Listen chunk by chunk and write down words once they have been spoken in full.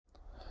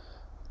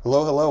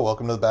Hello, hello.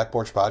 Welcome to the Back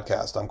Porch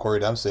Podcast. I'm Corey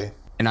Dempsey.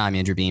 And I'm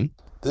Andrew Beam.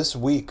 This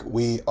week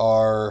we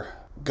are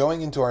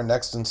going into our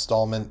next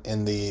installment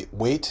in the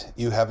Wait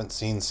You Haven't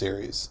Seen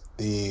series.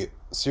 The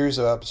series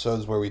of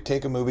episodes where we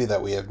take a movie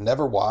that we have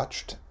never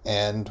watched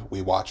and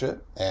we watch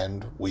it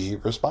and we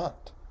respond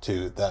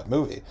to that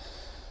movie.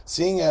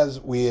 Seeing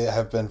as we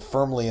have been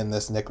firmly in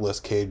this Nicolas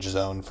Cage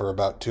zone for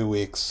about 2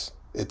 weeks,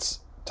 it's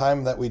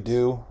time that we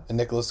do a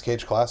Nicolas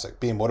Cage classic.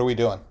 Beam, what are we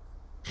doing?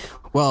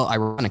 Well,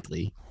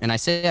 ironically, and I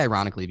say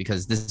ironically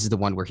because this is the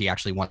one where he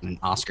actually won an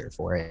Oscar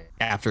for it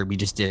after we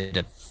just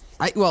did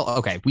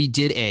we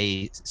did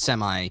a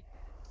semi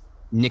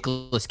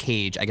Nicolas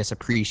Cage, I guess,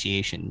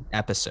 appreciation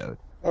episode.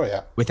 Oh,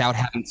 yeah. Without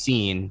having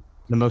seen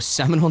the most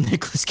seminal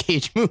Nicolas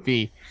Cage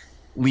movie,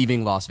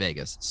 Leaving Las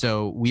Vegas.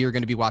 So we are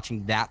going to be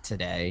watching that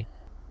today.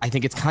 I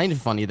think it's kind of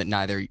funny that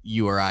neither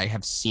you or I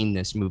have seen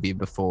this movie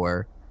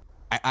before.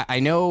 I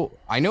know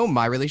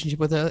my relationship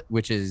with it,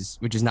 which is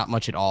not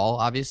much at all,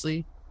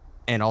 obviously,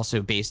 and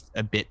also based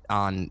a bit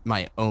on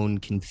my own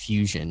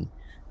confusion.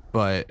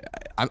 But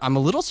I'm a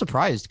little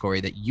surprised, Corey,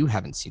 that you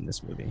haven't seen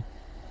this movie.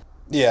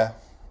 Yeah,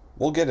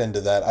 we'll get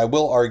into that. I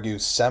will argue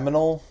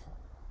seminal.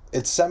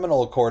 It's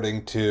seminal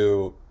according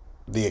to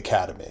the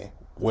Academy,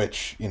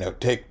 which,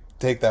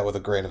 take that with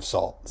a grain of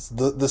salt.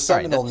 The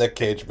seminal Nick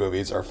Cage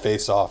movies are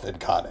Face Off and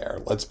Con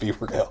Air. Let's be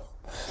real.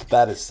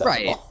 That is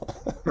seminal.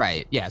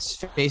 Right. Yes.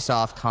 Face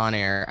Off, Con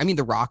Air. I mean,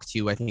 The Rock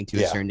too, I think,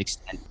 to a certain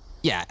extent.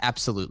 Yeah,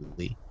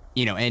 absolutely.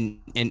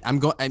 And I'm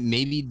going.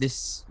 Maybe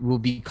this will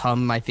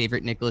become my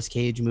favorite Nicolas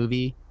Cage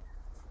movie,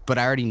 but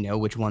I already know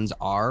which ones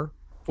are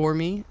for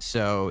me.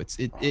 So it's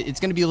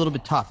going to be a little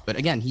bit tough. But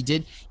again, he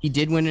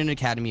did win an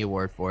Academy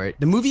Award for it.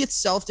 The movie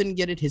itself didn't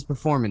get it. His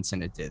performance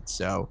in it did.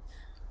 So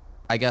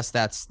I guess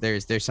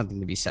there's something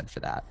to be said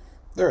for that.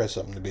 There is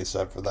something to be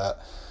said for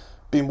that.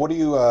 Beam, what are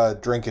you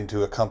drinking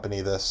to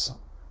accompany this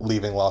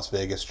Leaving Las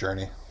Vegas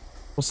journey?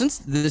 Well, since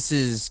this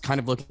is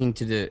kind of looking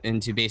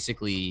into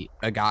basically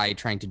a guy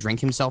trying to drink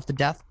himself to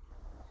death,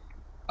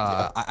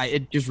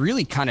 it just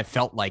really kind of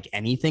felt like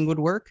anything would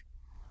work,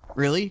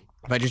 really,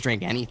 if I just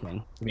drank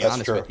anything, to be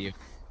honest with you.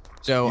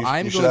 So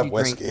I'm going to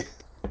whiskey.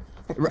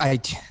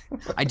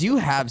 I do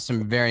have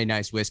some very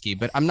nice whiskey,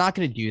 but I'm not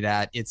going to do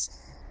that. It's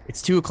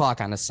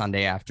 2:00 on a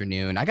Sunday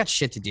afternoon. I got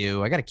shit to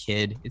do. I got a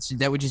kid.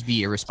 That would just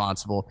be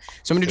irresponsible.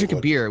 So I'm going to drink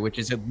a beer, which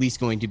is at least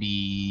going to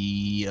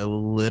be a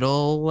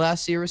little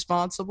less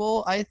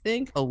irresponsible, I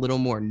think. A little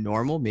more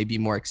normal, maybe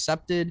more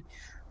accepted.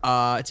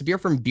 It's a beer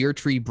from Beer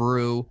Tree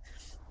Brew.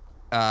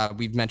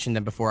 We've mentioned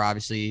them before,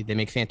 obviously. They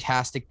make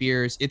fantastic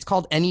beers. It's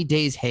called Any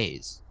Day's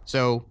Haze.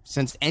 So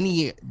since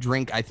any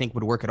drink, I think,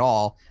 would work at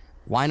all,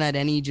 why not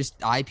any just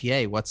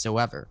IPA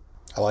whatsoever?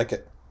 I like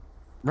it.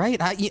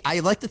 Right? I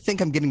like to think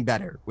I'm getting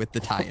better with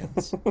the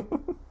tie-ins.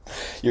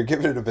 You're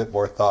giving it a bit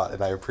more thought,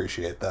 and I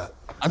appreciate that.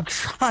 I'm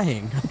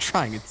trying.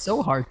 It's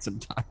so hard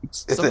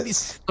sometimes. Some of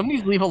these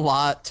leave a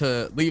lot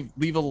to leave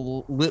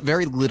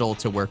very little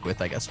to work with,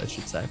 I guess I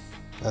should say.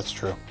 That's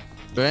true.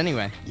 But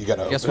anyway, you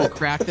gotta. Guess we'll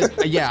crack this.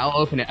 Yeah, I'll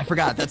open it. I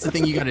forgot. That's the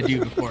thing you got to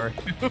do before.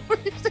 All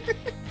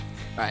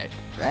right.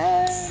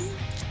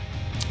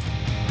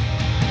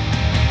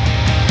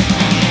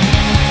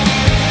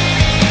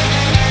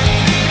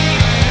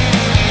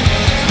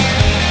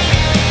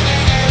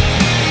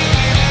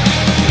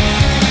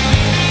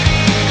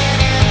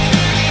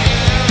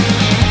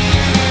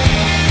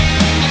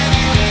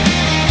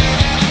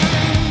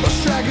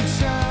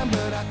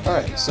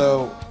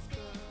 So,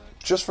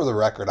 just for the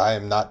record, I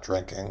am not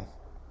drinking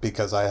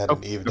because I had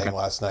an evening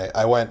last night.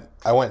 I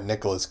went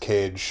Nicolas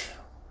Cage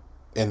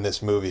in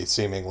this movie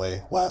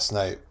seemingly last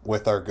night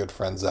with our good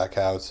friend Zach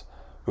House,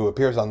 who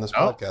appears on this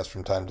podcast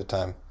from time to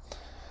time.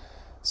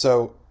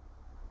 So,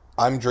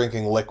 I'm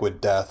drinking Liquid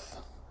Death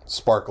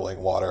sparkling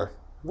water,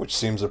 which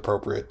seems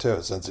appropriate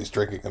too, since he's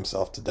drinking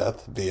himself to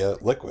death via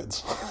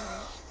liquids.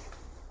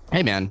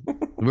 Hey, man,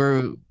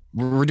 we're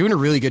doing a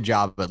really good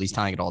job of at least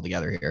tying it all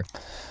together here.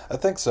 I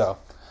think so.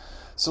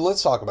 So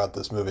let's talk about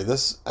this movie.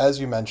 This, as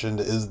you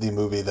mentioned, is the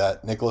movie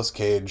that Nicolas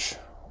Cage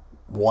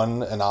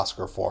won an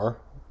Oscar for.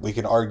 We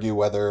can argue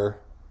whether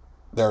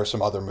there are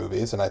some other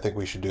movies, and I think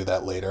we should do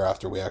that later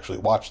after we actually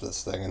watch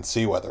this thing and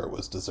see whether it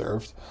was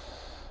deserved.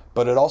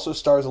 But it also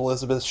stars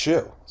Elizabeth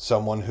Shue,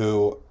 someone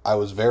who I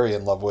was very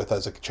in love with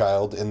as a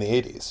child in the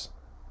 80s.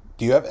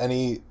 Do you have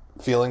any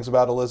feelings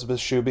about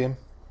Elizabeth Shue, Beam?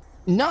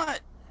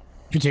 Not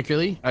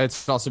particularly.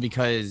 It's also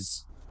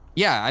because,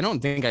 I don't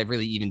think I've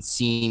really even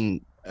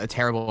seen a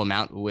terrible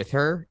amount with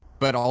her,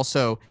 but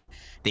also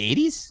the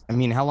 80s. I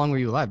mean, how long were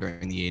you alive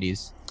during the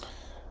 80s?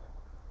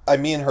 I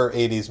mean, her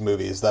 80s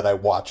movies that I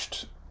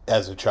watched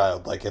as a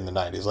child, like in the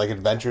 90s, like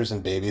Adventures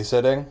in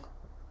Babysitting.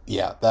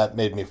 Yeah, that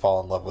made me fall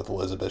in love with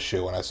Elizabeth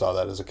Shue when I saw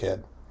that as a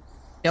kid.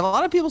 Yeah, a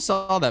lot of people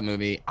saw that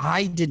movie.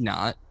 I did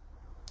not.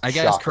 I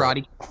guess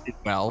Karate Kid did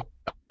well.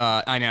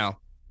 I know.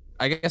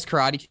 I guess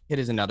Karate Kid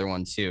is another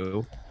one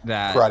too.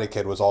 That Karate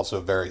Kid was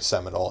also very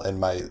seminal in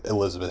my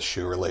Elizabeth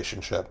Shue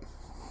relationship.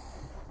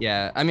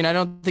 Yeah, I mean, I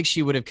don't think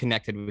she would have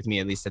connected with me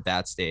at least at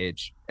that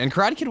stage. And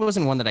Karate Kid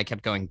wasn't one that I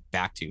kept going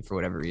back to for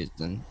whatever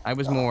reason. I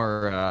was Uh,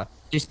 more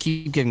just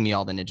keep giving me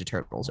all the Ninja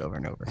Turtles over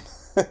and over.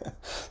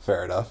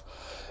 Fair enough.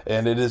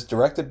 And it is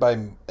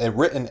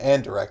written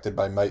and directed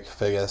by Mike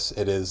Figgis.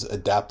 It is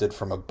adapted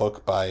from a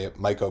book by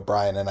Mike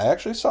O'Brien. And I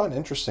actually saw an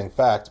interesting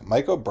fact.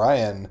 Mike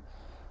O'Brien,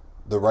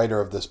 the writer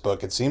of this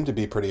book, it seemed to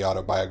be pretty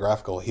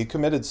autobiographical. He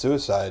committed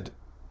suicide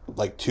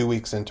like 2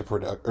 weeks into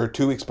or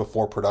 2 weeks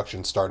before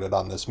production started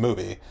on this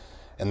movie,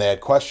 and they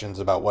had questions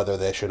about whether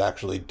they should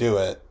actually do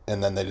it,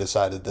 and then they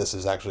decided this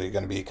is actually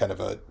going to be kind of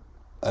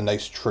a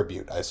nice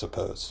tribute, I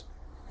suppose.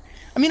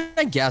 I mean,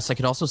 I guess I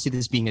could also see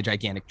this being a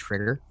gigantic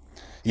trigger.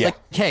 Yeah, Like,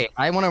 hey,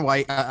 I want to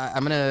write.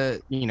 I'm gonna,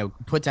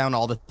 put down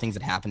all the things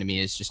that happened to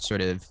me as just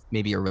sort of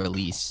maybe a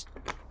release,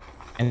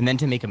 and then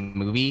to make a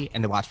movie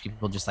and to watch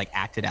people just like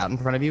act it out in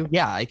front of you.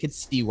 Yeah, I could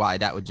see why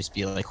that would just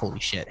be like, holy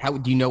shit. How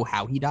do you know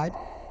how he died?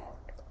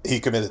 he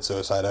committed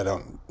suicide. I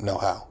don't know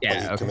how, but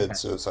he Yeah, okay. committed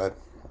suicide.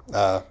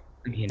 Uh,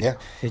 I mean, yeah,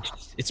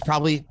 it's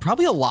probably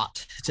a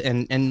lot.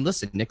 And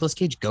listen, Nicolas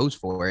Cage goes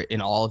for it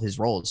in all of his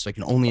roles, so I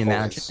can only always.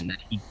 imagine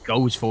that he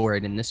goes for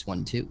it in this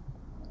one too.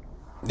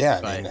 Yeah,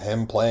 I But mean,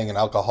 him playing an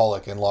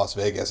alcoholic in Las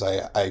Vegas,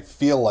 I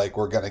feel like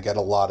we're going to get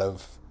a lot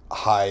of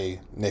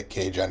high Nick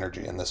Cage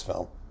energy in this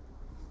film.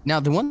 now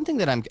the one thing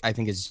that I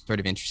think is sort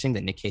of interesting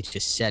that Nick Cage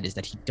just said is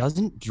that he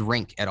doesn't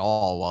drink at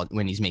all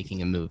when he's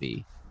making a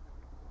movie.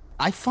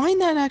 I find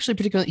that actually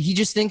particularly. He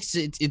just thinks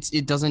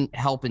it doesn't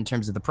help in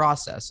terms of the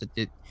process.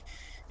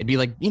 It'd be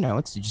like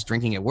it's just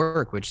drinking at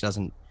work, which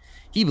doesn't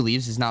he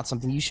believes is not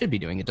something you should be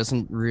doing. It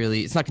doesn't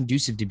really. It's not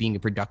conducive to being a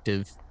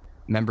productive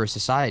member of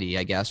society,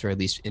 I guess, or at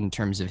least in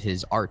terms of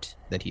his art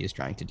that he is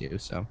trying to do.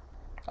 So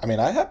I mean,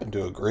 I happen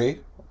to agree.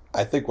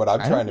 I think when I'm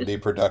I trying don't. to be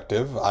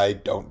productive, I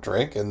don't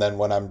drink, and then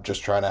when I'm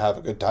just trying to have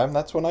a good time,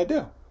 that's when I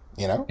do.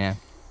 You know? Yeah,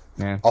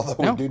 yeah. Although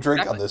we No, do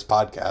drink on exactly. this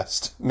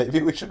podcast,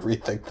 maybe we should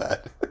rethink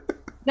that.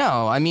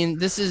 No, I mean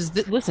this is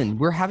listen.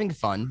 We're having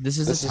fun. This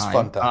is a This is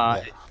fun time. time,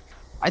 yeah.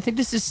 I think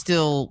this is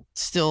still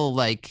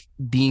like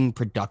being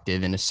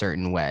productive in a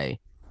certain way,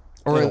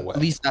 or In a at way.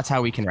 least that's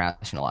how we can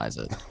rationalize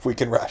it. We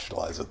can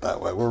rationalize it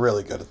that way. We're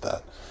really good at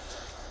that.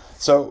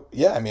 So,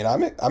 yeah, I mean,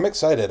 I'm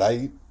excited.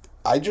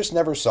 I just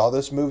never saw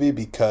this movie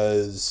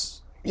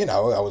because, I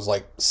was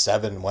like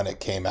 7 when it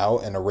came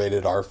out, and a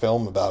rated R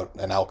film about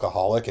an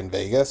alcoholic in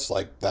Vegas,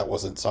 like that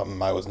wasn't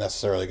something I was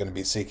necessarily going to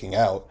be seeking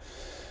out.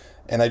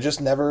 And I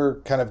just never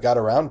kind of got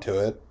around to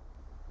it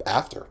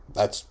after.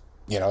 That's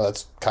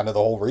kind of the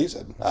whole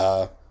reason.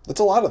 That's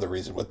a lot of the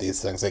reason with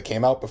these things. They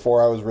came out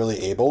before I was really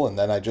able, and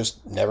then I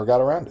just never got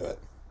around to it.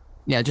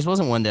 Yeah, it just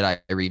wasn't one that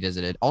I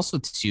revisited. Also,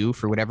 too,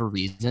 for whatever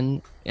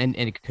reason, and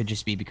it could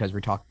just be because we're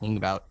talking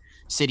about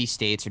city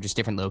states or just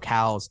different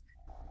locales.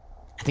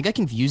 I think I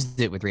confused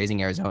it with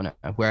Raising Arizona,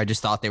 where I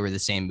just thought they were the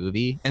same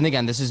movie. And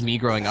again, this is me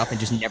growing up and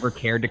just never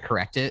cared to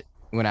correct it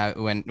when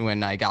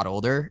I got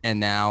older. And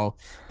now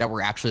that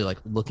we're actually like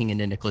looking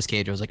into Nicolas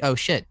Cage, I was like, oh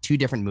shit, two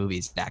different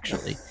movies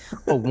actually.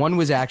 But one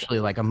was actually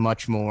like a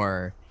much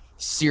more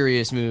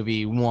serious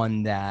movie,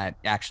 one that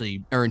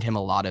actually earned him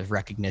a lot of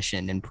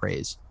recognition and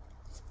praise.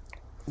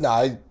 No,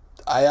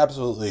 I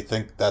absolutely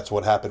think that's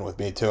what happened with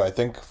me too. I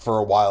think for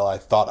a while I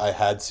thought I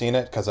had seen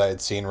it because I had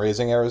seen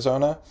Raising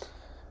Arizona.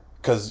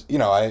 Because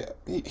I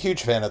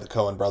huge fan of the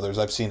Coen brothers.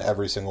 I've seen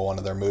every single one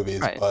of their movies,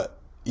 Right. but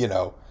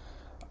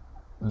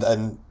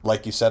then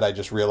like you said, I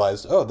just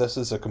realized, oh, this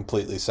is a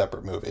completely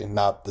separate movie,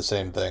 not the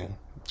same thing.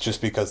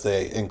 Just because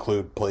they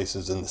include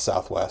places in the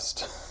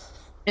Southwest.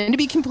 And to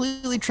be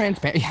completely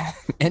transparent, yeah,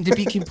 and to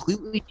be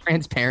completely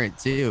transparent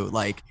too,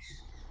 like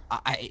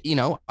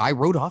I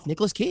wrote off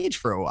Nicolas Cage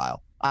for a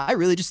while. I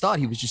really just thought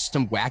he was just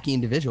some wacky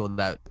individual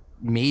that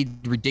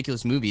made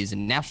ridiculous movies,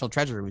 and National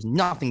Treasure was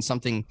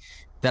something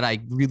that I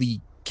really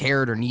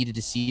cared or needed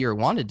to see or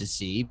wanted to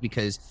see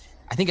because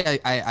I think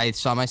I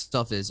saw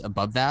myself as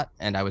above that,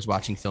 and I was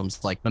watching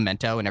films like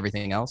Memento and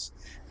everything else.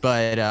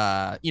 But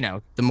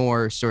the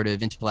more sort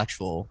of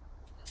intellectual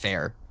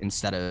fare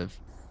instead of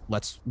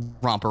let's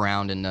romp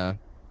around and I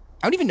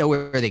don't even know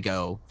where they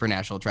go for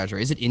National Treasure.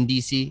 Is it in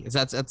DC? Is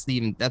that's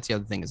the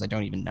other thing is I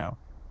don't even know.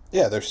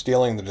 Yeah, they're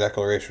stealing the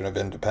Declaration of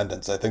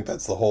Independence. I think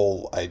that's the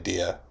whole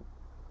idea.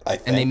 I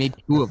And they think. made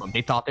two of them.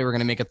 They thought they were going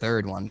to make a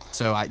third one.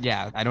 So I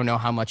don't know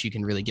how much you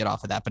can really get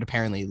off of that, but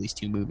apparently at least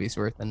two movies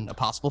worth and a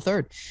possible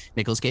third.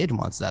 Nicolas Cage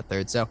wants that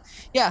third. So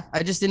yeah,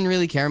 I just didn't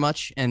really care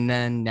much. And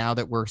then now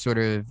that we're sort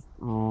of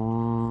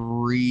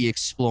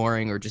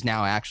re-exploring or just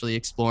now actually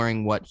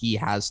exploring what he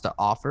has to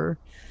offer,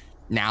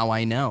 now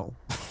I know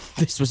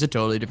this was a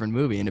totally different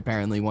movie and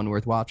apparently one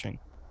worth watching.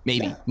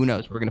 Maybe. Yeah. Who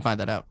knows? We're going to find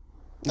that out.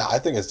 No, I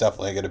think it's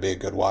definitely going to be a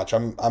good watch.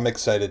 I'm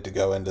excited to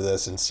go into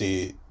this and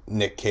see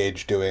Nick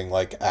Cage doing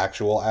like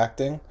actual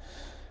acting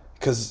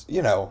because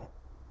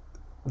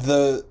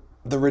the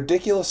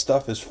ridiculous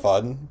stuff is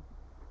fun,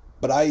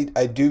 but I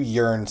do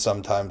yearn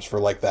sometimes for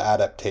like the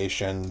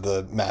adaptation,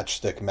 the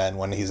Matchstick Men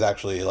when he's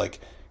actually like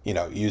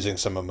using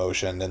some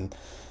emotion, and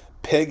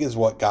Pig is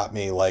what got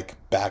me like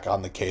back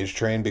on the Cage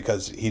train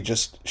because he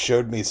just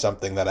showed me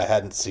something that I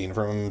hadn't seen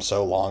from him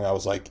so long. I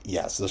was like,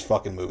 yes, this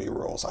fucking movie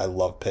rules. I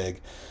love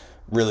Pig.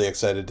 Really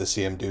excited to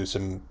see him do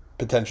some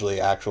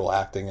potentially actual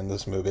acting in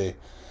this movie.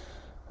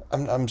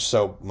 I'm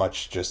so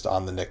much just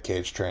on the Nick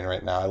Cage train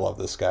right now. I love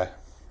this guy.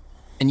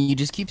 And you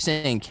just keep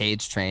saying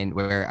Cage Train,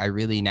 where I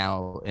really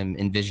now am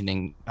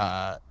envisioning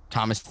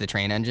Thomas the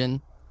Train Engine.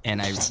 And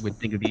I would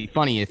think it'd be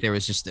funny if there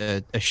was just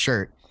a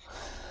shirt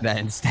that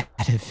instead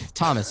of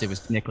Thomas, it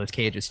was Nicolas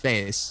Cage's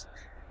face.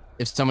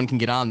 If someone can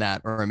get on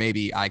that, or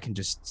maybe I can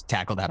just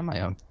tackle that on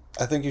my own.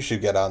 I think you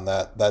should get on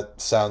that. That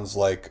sounds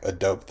like a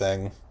dope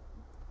thing.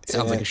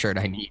 Sounds like a shirt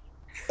I need.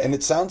 And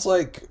it sounds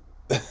like,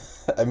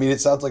 I mean,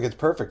 it sounds like it's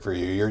perfect for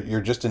you.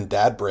 You're just in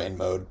dad brain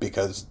mode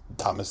because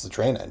Thomas the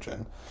Train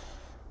Engine.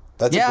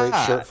 That's a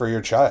great shirt for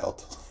your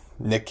child.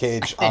 Nick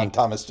Cage on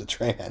Thomas the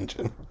Train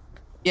Engine.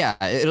 Yeah,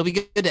 it'll be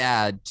good to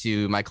add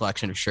to my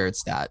collection of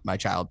shirts that my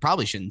child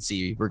probably shouldn't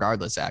see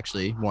regardless,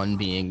 actually. One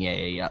being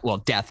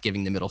Death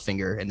giving the middle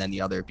finger, and then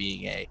the other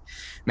being a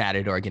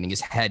Matador getting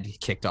his head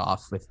kicked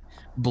off with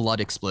blood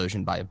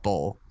explosion by a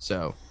bull.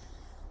 So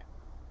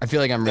I feel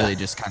like I'm really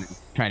just kind of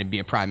trying to be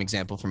a prime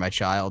example for my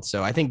child.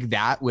 So I think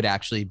that would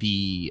actually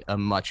be a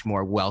much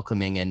more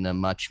welcoming and a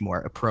much more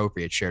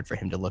appropriate shirt for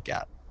him to look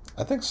at.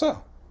 I think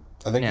so.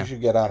 I think you should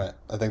get on it.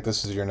 I think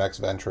this is your next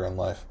venture in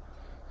life.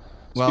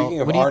 Well,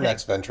 speaking of our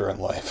next venture in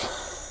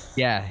life.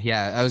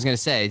 Yeah. I was going to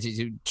say,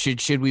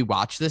 should we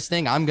watch this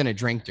thing? I'm going to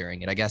drink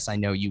during it. I guess I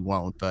know you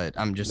won't, but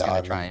I'm just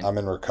going to try. I'm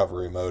in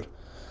recovery mode.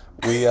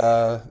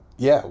 Our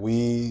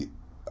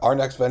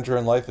next venture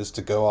in life is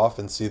to go off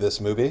and see this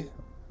movie.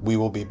 We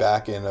will be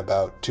back in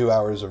about 2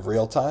 hours of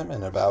real time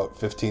and about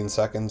 15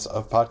 seconds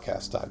of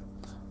podcast time.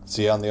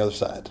 See you on the other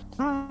side.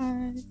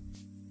 Bye.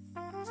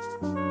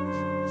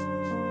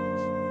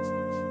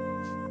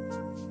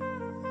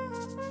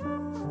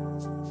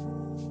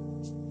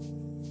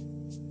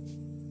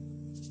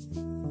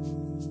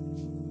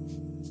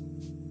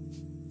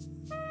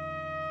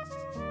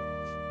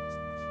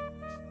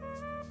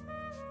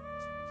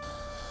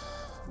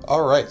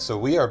 All right, so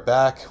we are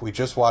back. We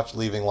just watched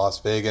Leaving Las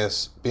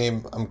Vegas.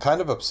 Beam, I'm kind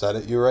of upset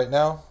at you right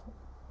now.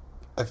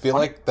 I feel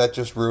like that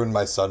just ruined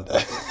my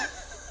Sunday.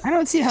 I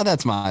don't see how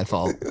that's my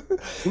fault.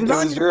 It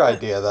was your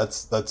idea.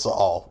 That's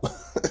all.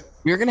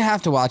 We were going to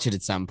have to watch it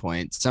at some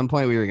point. At some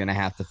point, we were going to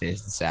have to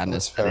face the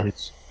sadness of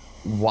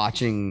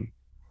watching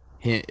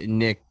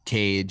Nick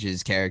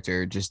Cage's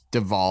character just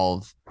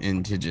devolve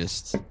into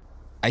just...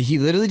 he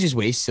literally just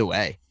wastes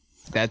away.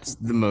 That's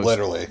the most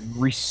literally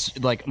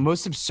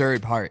most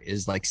absurd part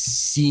is like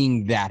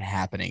seeing that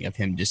happening of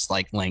him just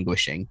like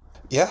languishing.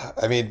 Yeah,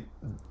 I mean,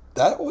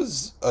 that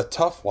was a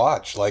tough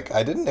watch. Like,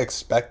 I didn't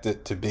expect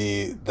it to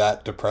be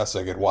that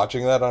depressing. And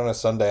watching that on a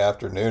Sunday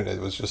afternoon, it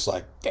was just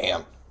like,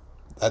 damn,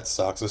 that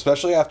sucks.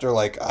 Especially after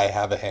like I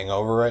have a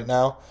hangover right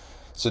now,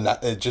 so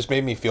it just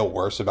made me feel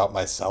worse about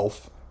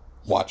myself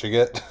watching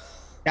it.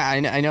 Yeah, I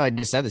know. I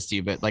just said this to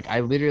you, but like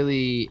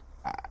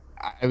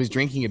I was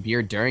drinking a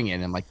beer during it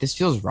and I'm like, this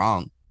feels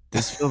wrong.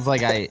 This feels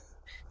like I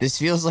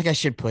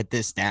should put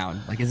this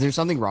down. Like, is there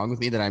something wrong with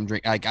me that I'm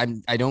drinking? Like,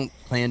 I don't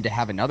plan to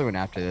have another one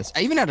after this.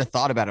 I even had a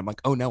thought about it. I'm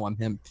like, oh no, I'm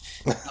him.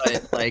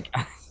 But like,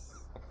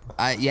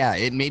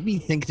 it made me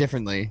think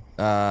differently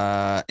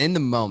in the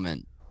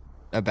moment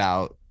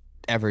about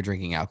ever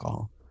drinking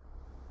alcohol.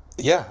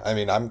 Yeah. I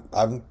mean,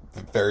 I'm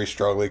very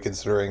strongly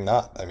considering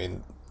not. I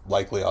mean,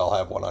 likely I'll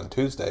have one on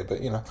Tuesday, but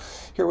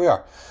here we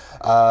are.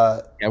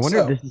 I wonder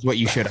if this is what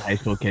you show to high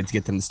school kids,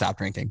 get them to stop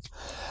drinking.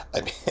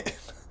 I mean,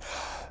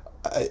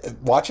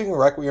 watching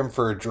Requiem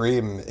for a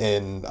Dream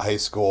in high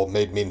school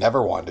made me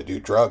never want to do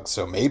drugs,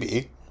 so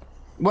maybe.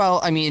 Well,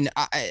 I mean,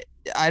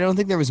 I don't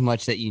think there was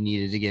much that you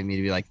needed to get me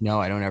to be like,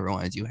 no, I don't ever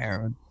want to do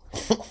heroin.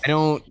 I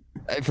don't,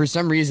 for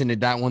some reason,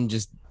 that one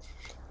just,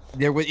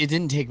 it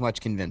didn't take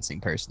much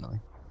convincing personally.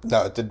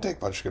 No, it didn't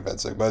take much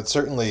convincing, but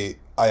certainly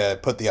I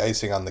put the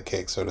icing on the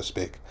cake, so to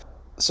speak.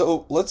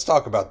 So let's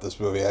talk about this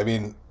movie. I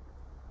mean,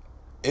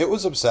 it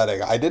was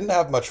upsetting. I didn't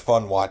have much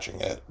fun watching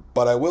it,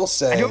 but I will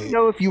say... I don't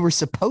know if you were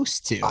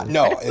supposed to.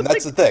 No, and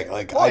that's the thing.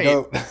 Like, I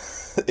don't...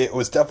 It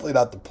was definitely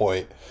not the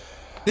point.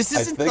 This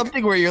isn't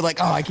something where you're like,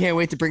 oh, I can't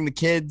wait to bring the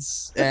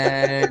kids,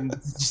 and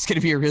it's just going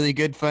to be a really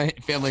good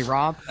family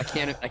romp. I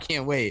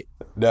can't wait.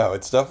 No,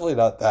 it's definitely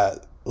not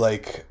that.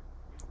 Like,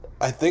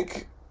 I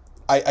think...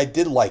 I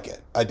did like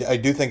it. I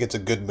do think it's a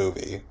good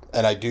movie.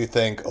 And I do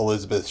think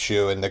Elizabeth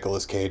Shue and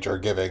Nicolas Cage are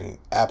giving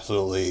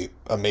absolutely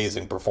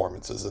amazing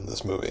performances in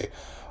this movie.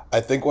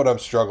 I think what I'm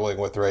struggling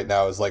with right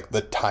now is like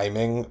the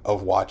timing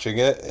of watching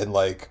it and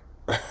like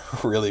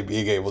really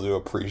being able to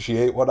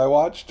appreciate what I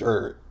watched,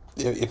 or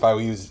if I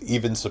was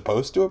even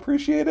supposed to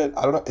appreciate it.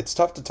 I don't know. It's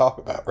tough to talk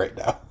about right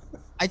now.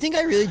 I think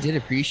I really did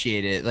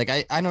appreciate it. Like,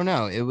 I don't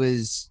know.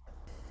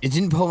 It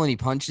didn't pull any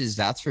punches.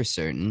 That's for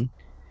certain.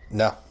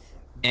 No.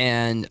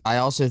 And I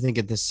also think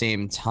at the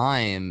same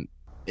time,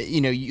 like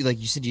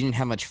you said, you didn't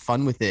have much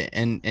fun with it.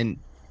 And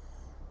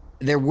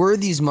there were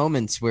these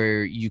moments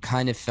where you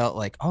kind of felt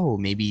like, oh,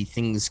 maybe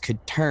things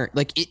could turn.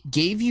 Like it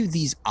gave you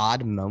these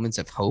odd moments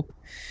of hope,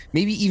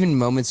 maybe even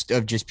moments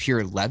of just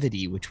pure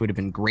levity, which would have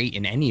been great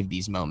in any of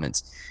these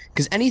moments.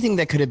 Because anything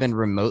that could have been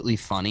remotely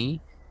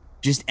funny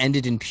just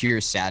ended in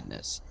pure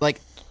sadness. Like,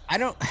 I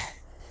don't,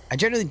 I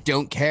generally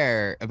don't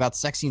care about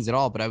sex scenes at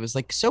all, but I was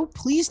like so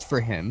pleased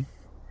for him,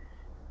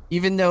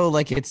 even though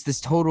like it's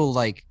this total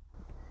like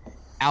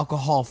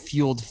alcohol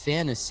fueled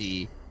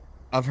fantasy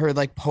of her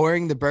like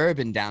pouring the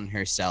bourbon down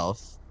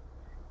herself,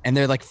 and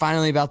they're like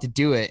finally about to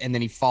do it, and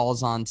then he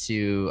falls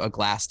onto a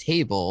glass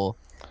table,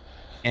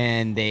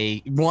 and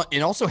they want,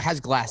 it also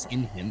has glass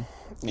in him.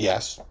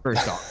 Yes.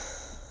 First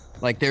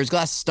off, like there's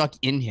glass stuck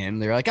in him.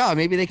 They're like, oh,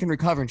 maybe they can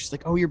recover, and she's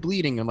like, oh, you're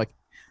bleeding. I'm like,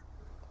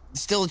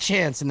 still a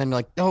chance. And then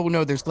like, oh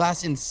no, there's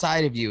glass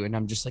inside of you. And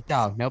I'm just like,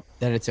 oh nope,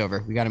 then it's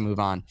over, we got to move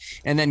on.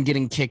 And then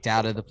getting kicked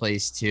out of the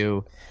place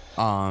too.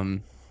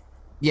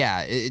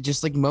 Yeah, it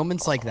just like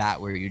moments like that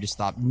where you just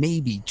thought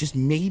maybe, just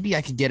maybe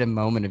I could get a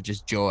moment of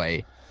just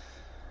joy.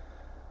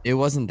 It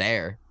wasn't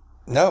there.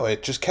 No,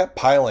 it just kept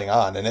piling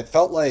on, and it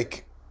felt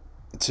like,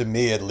 to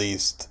me at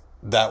least,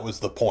 that was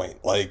the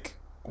point. Like,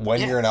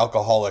 when Yeah. you're an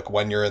alcoholic,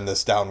 when you're in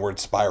this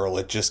downward spiral,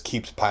 it just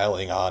keeps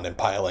piling on and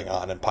piling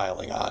on and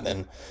piling on.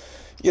 And,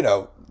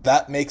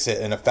 that makes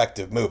it an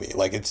effective movie.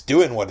 Like, it's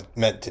doing what it's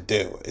meant to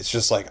do. It's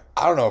just like,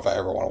 I don't know if I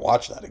ever want to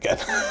watch that again.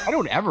 I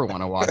don't ever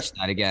want to watch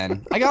that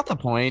again. I got the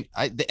point.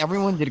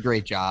 Everyone did a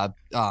great job.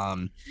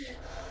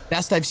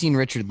 Best I've seen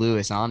Richard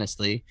Lewis,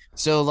 honestly.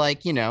 So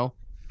like,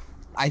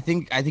 I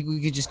think we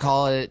could just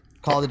call it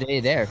a day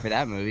there for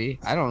that movie.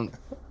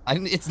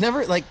 It's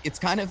never like, it's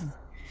kind of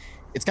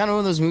one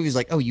of those movies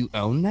like, oh, you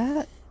own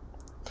that?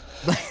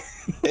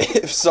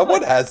 If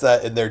someone has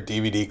that in their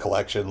DVD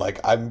collection, like,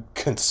 I'm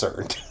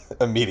concerned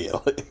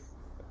immediately.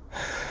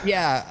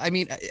 Yeah, I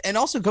mean, and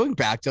also going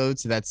back though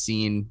to that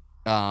scene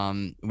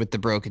with the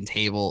broken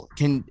table,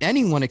 can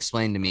anyone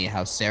explain to me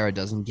how Sarah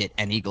doesn't get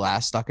any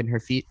glass stuck in her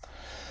feet?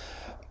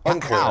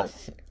 Unclear. How?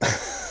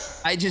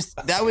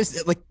 That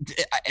was like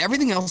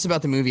everything else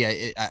about the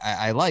movie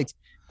I liked,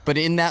 but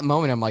in that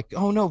moment I'm like,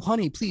 oh no,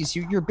 honey, please,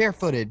 you're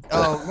barefooted.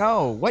 Oh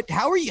no, what?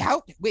 How are you?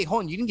 How? Wait,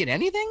 hold on, you didn't get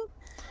anything?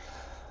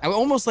 I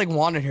almost like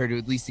wanted her to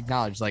at least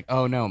acknowledge, like,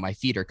 oh no, my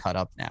feet are cut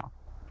up now.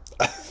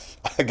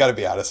 I gotta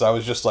be honest, I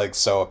was just like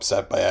so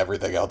upset by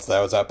everything else that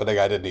was happening,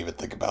 I didn't even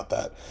think about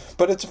that.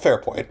 But it's a fair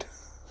point.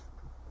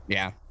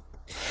 Yeah,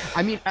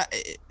 I mean,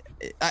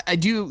 I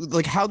do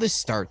like how this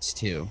starts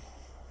too.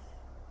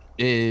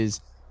 Is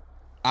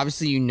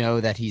obviously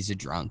that he's a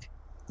drunk,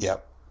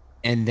 Yep.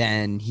 and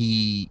then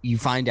you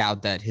find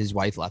out that his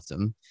wife left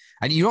him.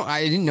 I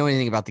didn't know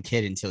anything about the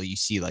kid until you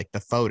see like the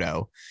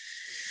photo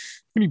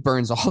when he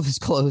burns all of his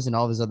clothes and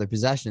all of his other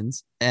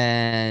possessions,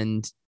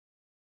 and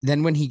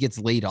then when he gets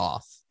laid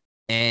off,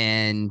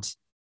 and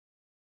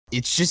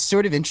it's just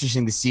sort of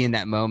interesting to see in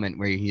that moment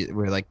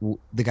where like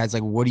the guy's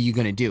like, what are you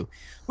gonna do?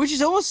 Which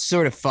is almost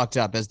sort of fucked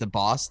up as the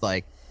boss,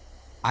 like,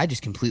 I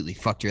just completely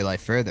fucked your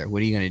life further,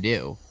 what are you gonna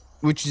do?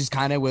 Which is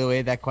kind of the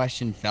way that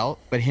question felt,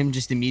 but him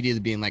just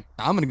immediately being like,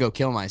 I'm gonna go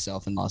kill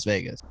myself in Las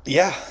Vegas.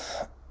 Yeah.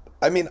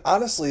 I mean,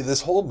 honestly,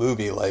 this whole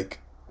movie, like,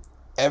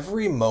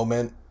 every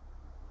moment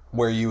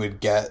where you would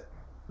get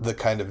the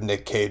kind of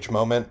Nick Cage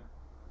moment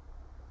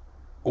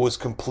was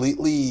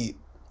completely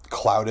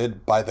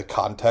clouded by the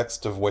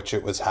context of which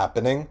it was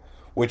happening,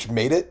 which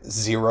made it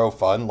zero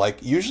fun.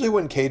 Like, usually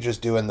when Cage is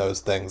doing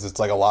those things, it's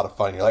like a lot of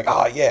fun. You're like,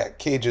 oh yeah,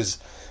 Cage is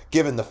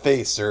giving the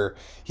face, or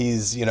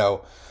he's,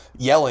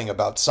 yelling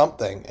about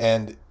something,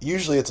 and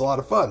usually it's a lot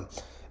of fun.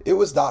 It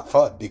was not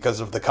fun because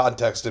of the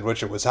context in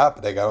which it was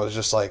happening. I was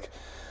just like,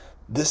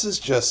 this is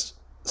just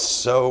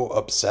so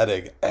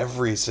upsetting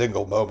every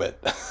single moment.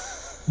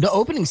 The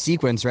opening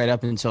sequence right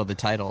up until the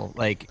title,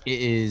 like,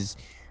 it is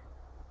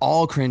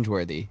all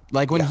cringeworthy.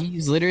 Like when Yeah.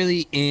 he's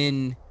literally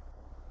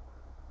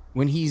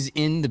when he's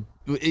in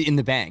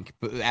the bank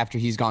after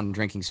he's gone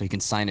drinking so he can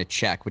sign a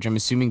check, which I'm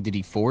assuming, did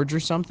he forge or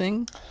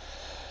something?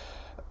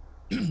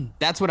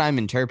 That's what I'm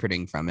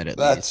interpreting from it, at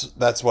least.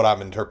 That's what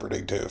I'm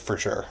interpreting too, for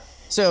sure.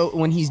 So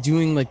when he's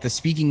doing like the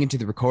speaking into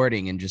the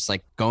recording and just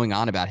like going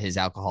on about his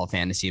alcohol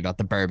fantasy, about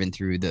the bourbon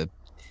through the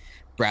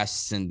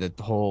breasts and the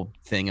whole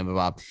thing of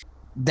about,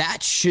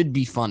 that should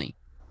be funny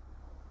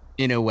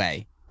in a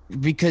way,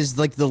 because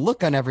like the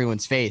look on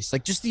everyone's face,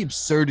 like just the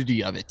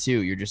absurdity of it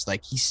too. You're just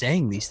like, he's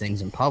saying these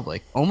things in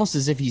public, almost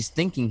as if he's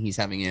thinking he's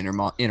having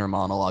an inner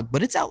monologue,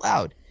 but it's out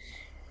loud.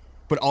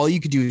 But all you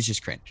could do is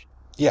just cringe.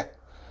 Yeah.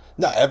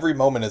 No, every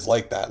moment is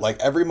like that. Like,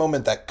 every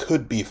moment that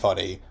could be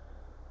funny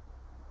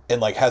and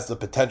like has the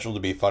potential to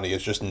be funny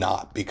is just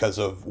not, because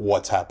of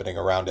what's happening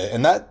around it.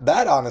 And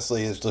that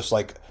honestly is just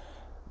like,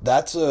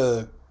 that's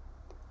a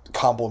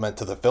compliment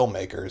to the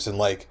filmmakers, and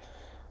like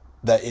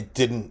that it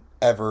didn't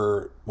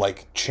ever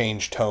like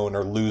change tone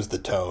or lose the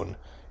tone.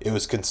 It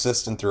was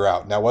consistent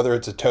throughout. Now, whether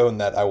it's a tone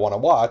that I want to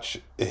watch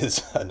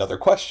is another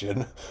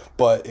question,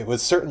 but it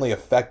was certainly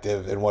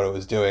effective in what it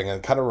was doing,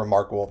 and kind of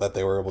remarkable that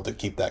they were able to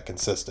keep that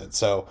consistent.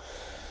 So,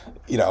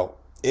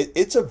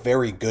 it's a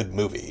very good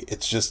movie.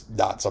 It's just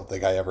not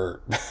something I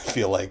ever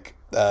feel like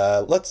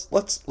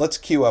let's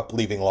queue up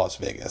Leaving Las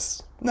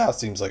Vegas. Now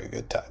seems like a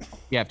good time.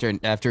 Yeah,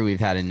 after we've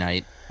had a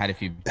night, had a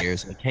few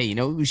beers, like, hey, you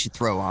know what we should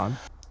throw on?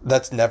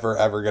 That's never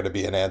ever going to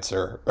be an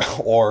answer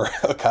or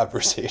a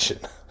conversation.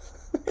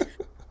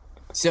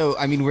 So,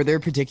 I mean, were there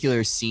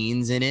particular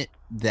scenes in it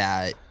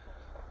that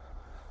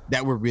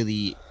were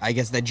really, I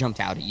guess, that jumped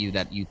out at you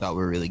that you thought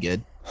were really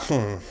good?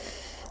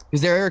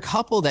 Because there are a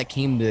couple that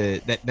came to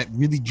that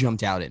really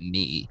jumped out at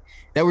me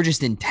that were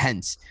just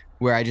intense,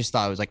 where I just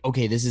thought I was like,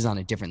 okay, this is on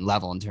a different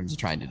level in terms of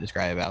trying to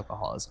describe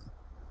alcoholism.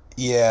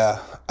 Yeah,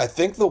 I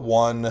think the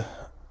one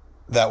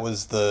that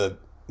was the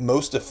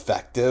most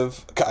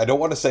effective, I don't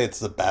want to say it's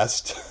the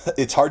best.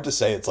 It's hard to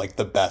say it's like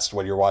the best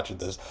when you're watching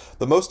this.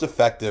 The most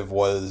effective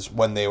was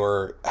when they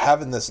were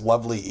having this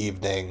lovely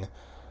evening,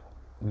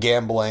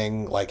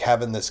 gambling, like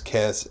having this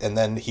kiss, and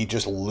then he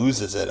just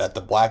loses it at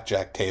the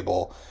blackjack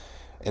table.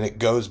 And it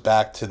goes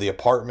back to the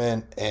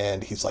apartment,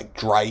 and he's like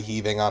dry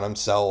heaving on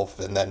himself,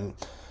 and then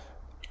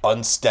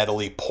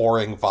unsteadily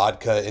pouring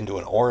vodka into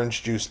an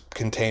orange juice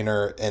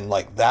container. And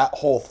like that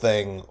whole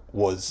thing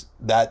was,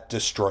 that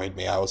destroyed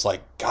me. I was like,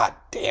 God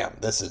damn,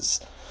 this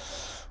is,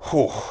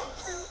 whew.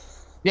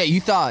 Yeah, you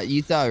thought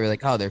you were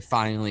like, oh, they're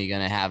finally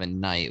gonna have a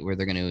night where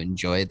they're gonna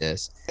enjoy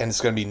this. And it's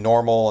going to be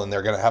normal, and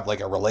they're going to have like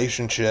a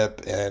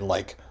relationship and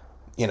like,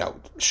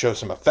 show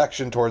some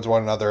affection towards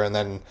one another. And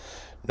then,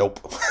 nope.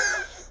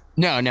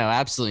 No, no,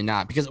 absolutely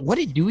not. Because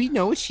do we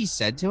know what she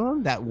said to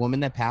him? That woman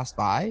that passed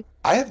by?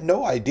 I have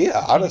no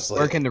idea, honestly.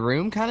 Work in the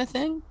room kind of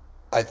thing?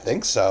 I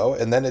think so.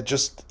 And then it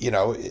just,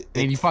 And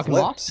you fucking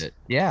lost it.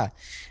 Yeah.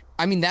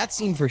 I mean, that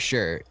scene for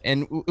sure.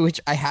 And which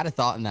I had a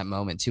thought in that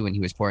moment too when he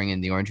was pouring in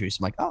the orange juice.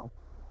 I'm like, oh,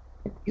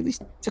 he at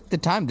least took the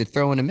time to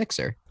throw in a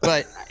mixer.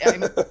 But I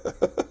mean,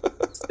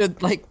 so,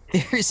 like,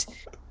 there's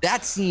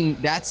that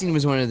scene. That scene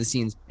was one of the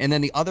scenes. And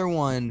then the other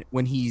one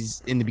when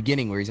he's in the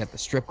beginning where he's at the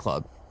strip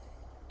club.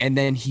 And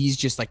then he's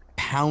just like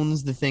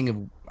pounds the thing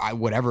of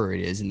whatever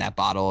it is in that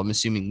bottle. I'm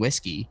assuming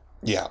whiskey.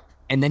 Yeah.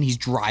 And then he's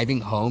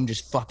driving home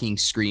just fucking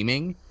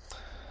screaming.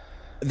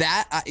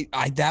 That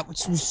that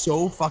was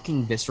so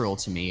fucking visceral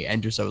to me.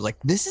 And just I was like,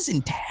 this is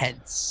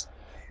intense.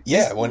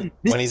 Yeah, when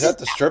he's at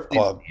the strip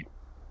club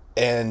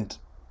and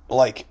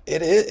like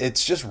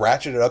it's just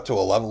ratcheted up to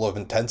a level of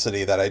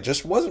intensity that I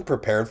just wasn't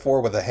prepared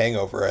for with a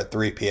hangover at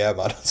 3 p.m.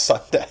 on a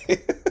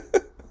Sunday.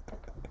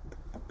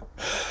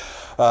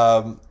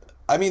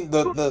 I mean,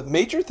 the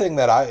major thing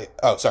that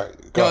oh, sorry.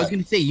 No, I was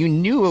going to say, you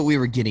knew what we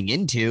were getting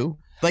into.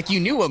 Like, you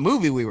knew what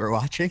movie we were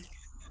watching.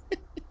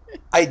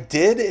 I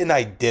did and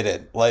I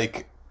didn't.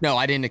 Like, no,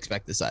 I didn't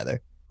expect this either.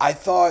 I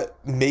thought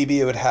maybe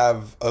it would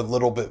have a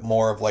little bit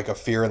more of like a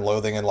Fear and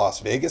Loathing in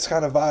Las Vegas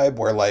kind of vibe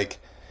where like,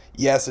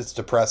 yes, it's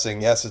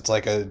depressing. Yes, it's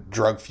like a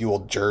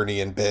drug-fueled journey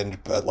and binge,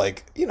 but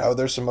like,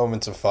 there's some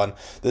moments of fun.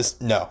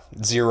 No,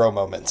 zero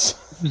moments.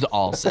 It was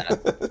all sad.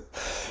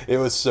 It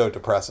was so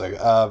depressing.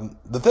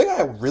 The thing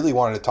I really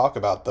wanted to talk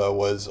about though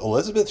was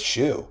Elizabeth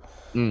Shue.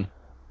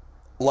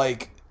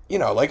 Like,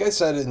 like I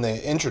said in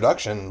the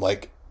introduction,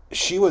 like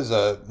she was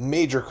a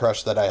major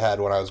crush that I had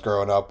when I was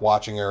growing up,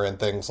 watching her in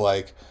things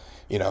like,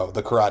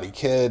 The Karate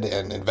Kid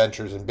and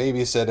Adventures in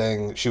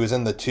Babysitting. She was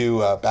in the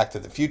two Back to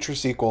the Future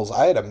sequels.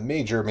 I had a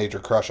major, major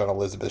crush on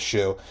Elizabeth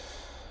Shue.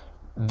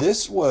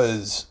 This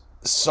was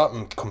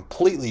something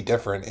completely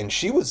different, and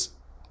she was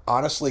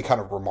honestly kind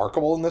of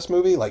remarkable in this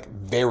movie, like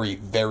very,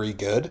 very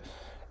good.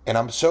 And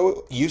I'm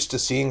so used to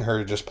seeing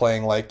her just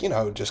playing like,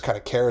 just kind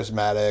of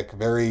charismatic,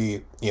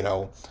 very,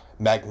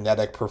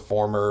 magnetic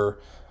performer,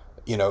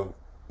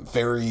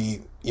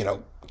 very,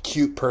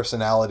 cute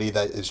personality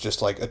that is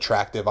just like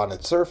attractive on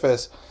its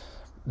surface.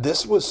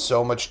 This was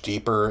so much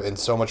deeper and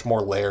so much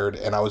more layered,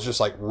 and I was just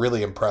like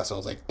really impressed. I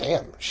was like,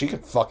 damn, she can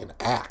fucking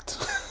act.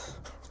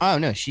 Oh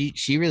no, she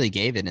really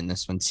gave it in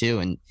this one too.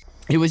 And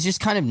it was just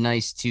kind of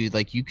nice too.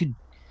 Like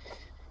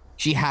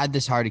she had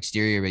this hard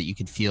exterior, but you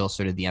could feel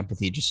sort of the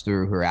empathy just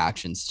through her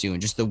actions too.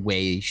 And just the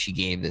way she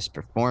gave this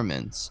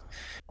performance.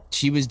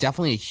 She was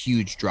definitely a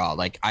huge draw.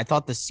 Like I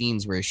thought the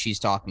scenes where she's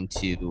talking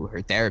to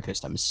her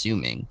therapist, I'm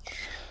assuming,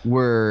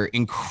 were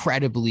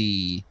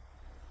incredibly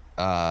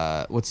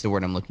what's the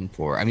word I'm looking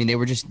for? I mean,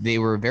 they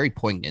were very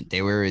poignant.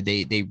 They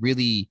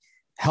really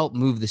helped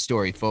move the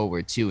story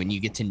forward too, and you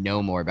get to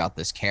know more about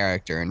this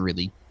character and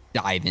really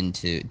dive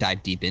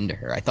deep into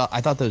her. I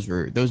thought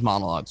those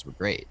monologues were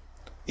great.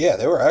 Yeah,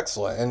 they were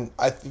excellent. And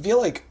I feel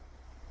like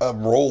a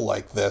role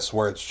like this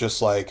where it's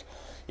just like,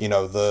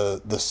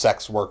 the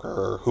sex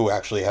worker who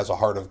actually has a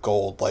heart of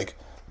gold, like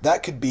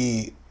that could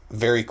be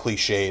very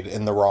cliched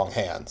in the wrong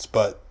hands,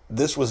 but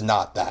this was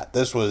not that.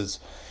 This was,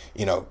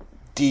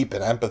 deep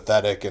and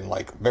empathetic and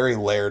like very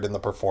layered in the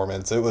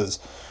performance. It was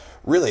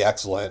really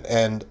excellent.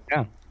 And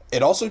yeah,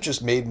 it also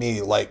just made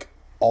me like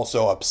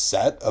also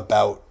upset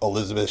about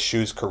Elizabeth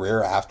Shue's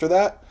career after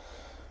that,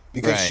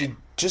 because she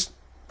just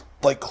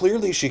like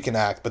clearly she can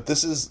act, but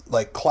this is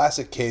like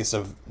classic case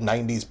of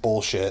 90s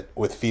bullshit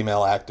with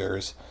female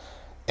actors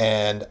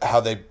and how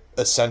they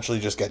essentially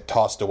just get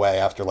tossed away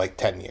after like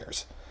 10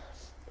 years.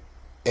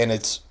 And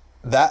it's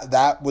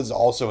that was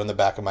also in the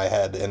back of my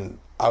head, and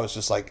I was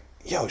just like,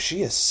 yo,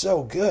 she is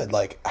so good.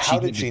 Like, She how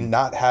did she could,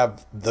 not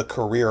have the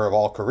career of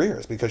all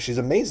careers? Because she's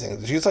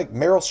amazing. She's like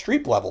Meryl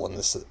Streep level in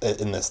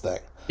this thing.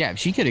 yeah, if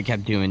she could have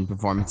kept doing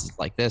performances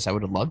like this, I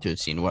would have loved to have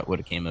seen what would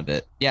have came of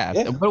it. Yeah.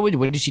 Yeah,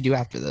 What did she do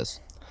after this?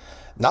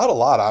 not a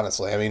lot,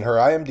 honestly. I mean, her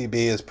IMDb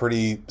is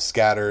pretty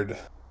scattered.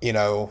 You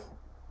know,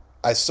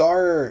 I saw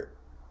her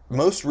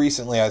most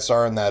recently. I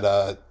saw her in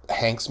that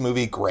Hanks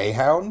movie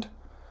Greyhound,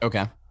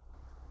 Okay.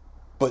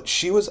 but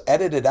she was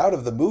edited out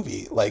of the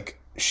movie. Like,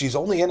 she's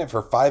only in it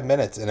for 5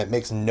 minutes and it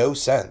makes no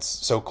sense.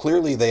 So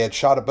clearly they had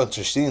shot a bunch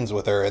of scenes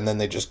with her and then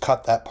they just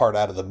cut that part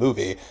out of the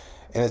movie.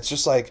 And it's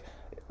just like,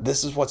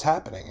 this is what's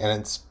happening. And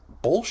it's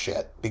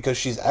bullshit because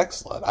she's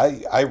excellent.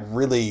 I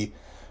really,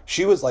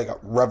 she was like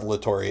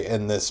revelatory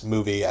in this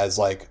movie as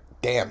like,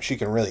 damn, she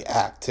can really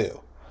act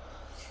too.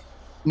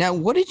 Now,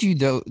 what did you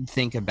though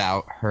think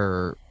about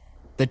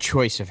the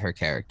choice of her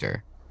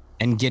character,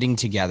 and getting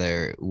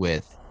together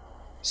with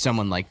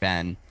someone like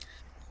Ben,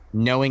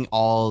 knowing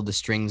all the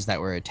strings that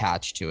were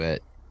attached to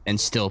it, and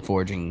still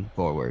forging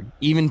forward,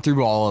 even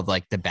through all of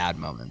like the bad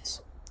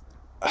moments?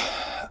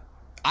 I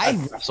I,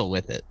 wrestle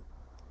with it.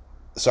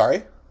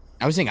 sorry?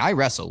 I was saying I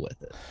wrestle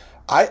with it.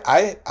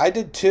 I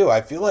did too.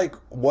 I feel like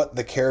what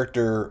the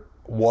character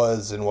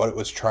was and what it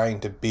was trying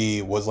to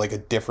be was like a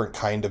different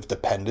kind of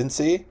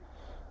dependency.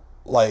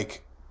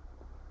 Like,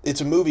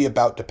 it's a movie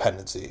about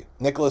dependency.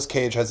 Nicolas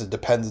Cage has a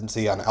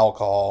dependency on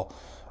alcohol.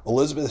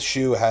 Elizabeth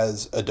Shue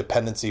has a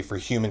dependency for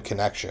human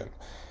connection.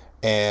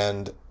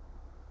 And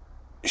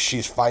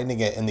she's finding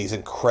it in these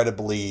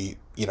incredibly,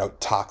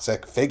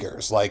 toxic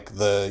figures like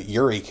the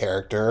Yuri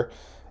character,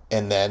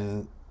 and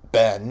then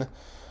Ben,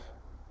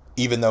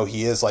 even though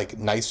he is like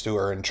nice to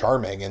her and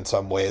charming in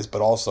some ways,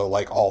 but also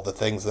like all the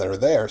things that are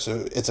there.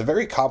 So it's a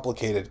very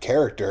complicated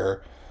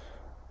character,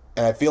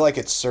 and I feel like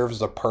it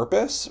serves a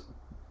purpose,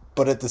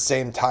 but at the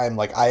same time,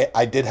 like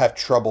I did have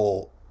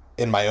trouble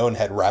in my own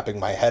head wrapping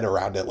my head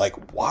around it.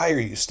 Like, why are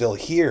you still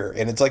here?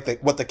 And it's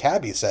like what the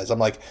cabbie says. I'm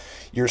like,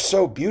 you're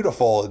so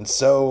beautiful and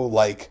so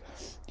like,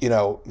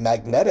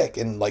 magnetic,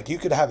 and like you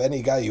could have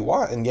any guy you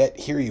want, and yet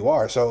here you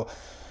are. So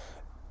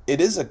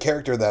it is a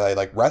character that I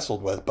like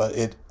wrestled with, but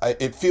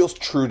it feels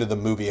true to the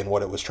movie and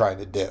what it was trying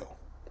to do,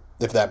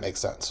 if that makes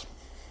sense.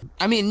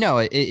 I mean, no,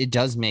 it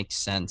does make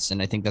sense,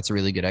 and I think that's a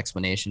really good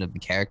explanation of the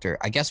character.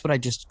 I guess what I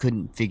just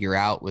couldn't figure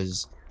out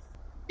was,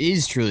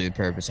 is truly the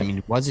purpose. I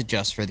mean, was it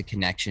just for the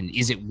connection?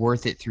 Is it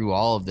worth it through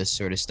all of this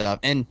sort of stuff?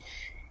 And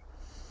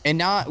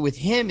not with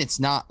him, it's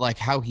not like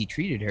how he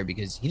treated her,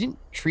 because he didn't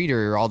treat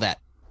her all that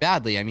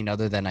badly. I mean,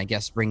 other than I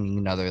guess bringing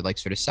another like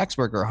sort of sex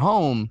worker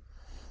home,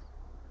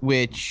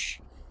 which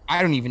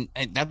I don't even,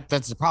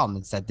 that's the problem.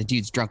 It's that the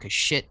dude's drunk as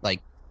shit.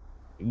 Like,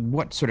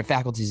 what sort of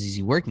faculties is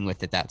he working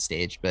with at that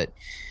stage? But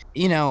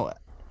it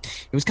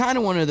was kind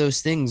of one of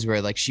those things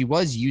where like she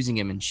was using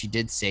him, and she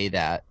did say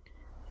that.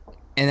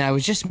 And I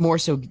was just more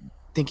so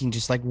thinking,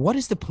 just like, what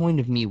is the point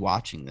of me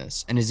watching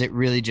this? And is it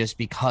really just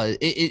because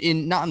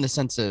not in the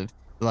sense of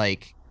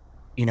like,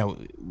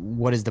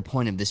 what is the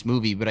point of this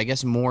movie? But I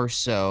guess more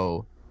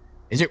so,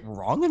 is it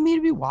wrong of me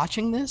to be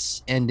watching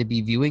this and to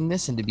be viewing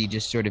this and to be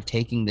just sort of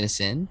taking this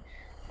in?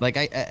 Like,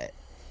 I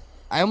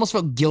almost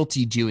felt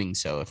guilty doing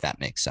so, if that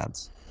makes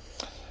sense.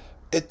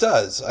 It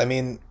does. I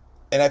mean,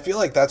 and I feel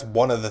like that's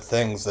one of the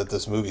things that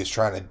this movie is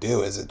trying to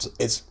do, is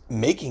it's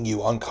making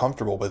you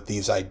uncomfortable with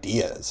these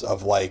ideas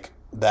of like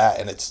that,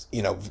 and it's,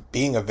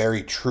 being a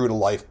very true to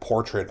life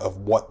portrait of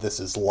what this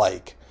is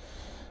like.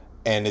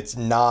 And it's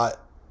not,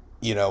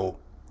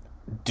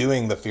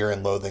 doing the fear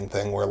and loathing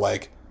thing where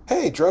like,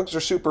 hey, drugs are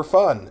super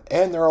fun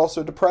and they're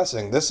also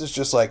depressing. This is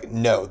just like,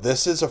 no,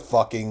 this is a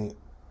fucking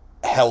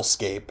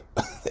hellscape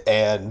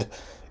and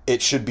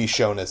it should be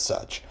shown as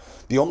such.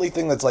 The only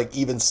thing that's like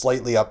even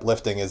slightly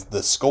uplifting is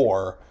the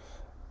score,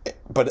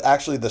 but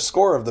actually the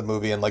score of the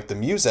movie and like the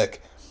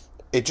music,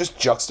 it just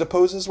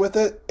juxtaposes with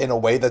it in a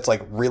way that's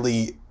like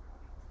really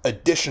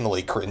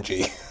additionally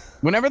cringy.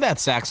 Whenever that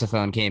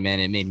saxophone came in,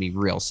 it made me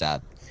real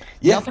sad.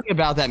 Yeah. Nothing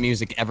about that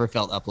music ever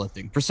felt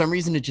uplifting. For some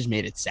reason, it just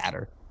made it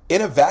sadder.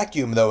 In a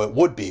vacuum, though, it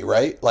would be,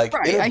 right? Like,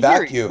 Right, in a I hear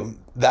vacuum,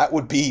 that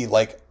would be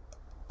like,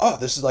 oh,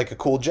 this is like a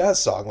cool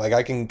jazz song. Like,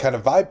 I can kind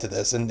of vibe to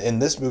this. And in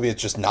this movie,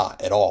 it's just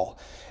not at all.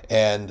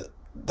 And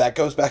that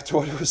goes back to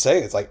what I was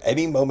saying. It's like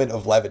any moment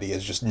of levity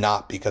is just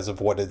not because of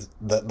what is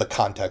the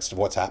context of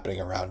what's happening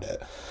around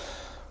it.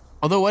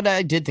 Although what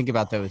I did think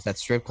about, though, is that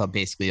strip club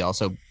basically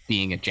also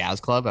being a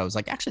jazz club. I was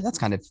like, actually, that's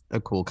kind of a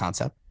cool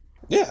concept.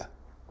 Yeah.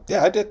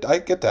 Yeah, I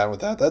get down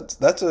with that.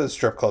 That's a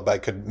strip club I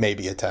could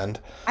maybe attend.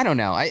 I don't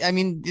know. I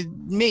mean,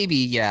 maybe,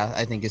 yeah,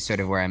 I think is sort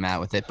of where I'm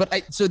at with it.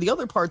 But so the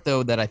other part,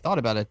 though, that I thought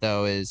about it,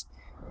 though, is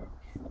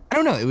I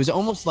don't know. It was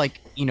almost like,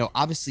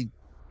 obviously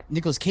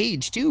Nicolas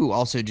Cage, too,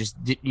 also just,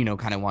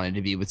 kind of wanted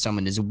to be with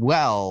someone as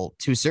well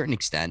to a certain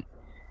extent.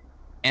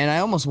 And I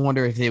almost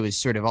wonder if there was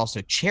sort of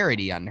also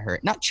charity on her.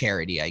 Not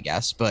charity, I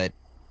guess, but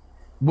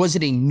was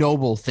it a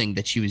noble thing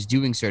that she was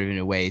doing sort of in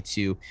a way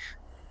to,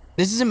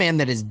 this is a man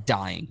that is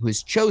dying, who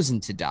has chosen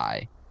to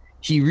die.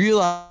 He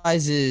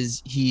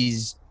realizes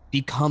he's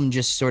become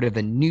just sort of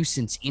a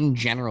nuisance in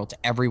general to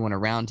everyone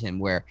around him,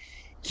 where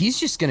he's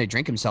just going to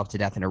drink himself to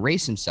death and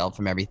erase himself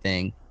from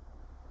everything?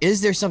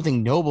 Is there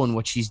something noble in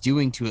what she's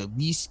doing to at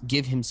least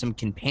give him some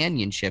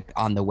companionship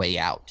on the way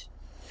out?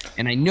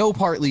 And I know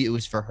partly it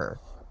was for her.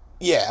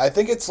 Yeah, I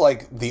think it's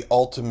like the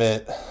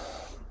ultimate.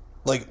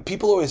 Like,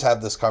 people always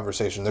have this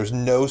conversation. There's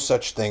no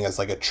such thing as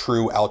like a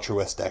true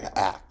altruistic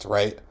act,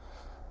 right?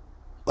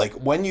 Like,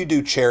 when you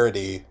do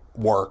charity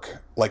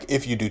work, like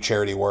if you do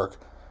charity work,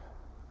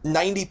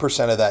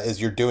 90% of that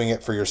is you're doing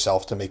it for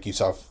yourself to make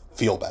yourself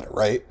feel better,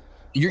 right?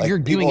 You're Like,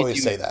 people doing always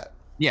it. say that.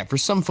 Yeah, for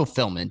some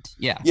fulfillment.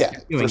 Yeah. Yeah,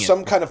 for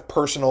some kind of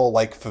personal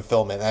like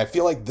fulfillment. And I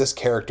feel like this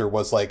character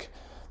was like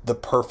the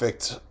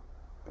perfect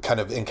kind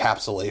of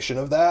encapsulation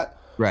of that.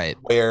 Right.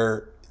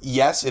 Where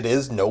yes, it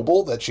is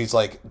noble that she's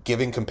like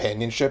giving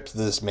companionship to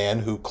this man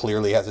who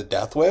clearly has a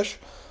death wish,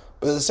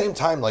 but at the same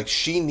time, like,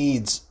 she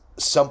needs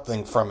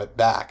something from it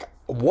back.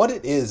 What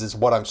it is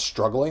what I'm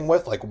struggling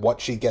with, like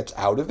what she gets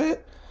out of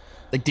it.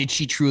 Like, did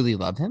she truly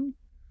love him?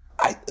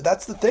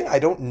 That's the thing. I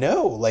don't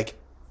know. Like,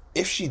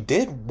 if she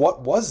did,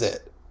 what was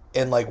it?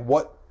 And like,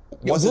 what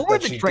was it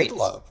that she did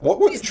love? What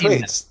were the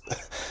traits?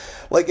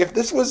 Like, if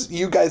this was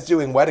you guys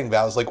doing wedding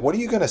vows, like, what are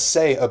you going to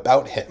say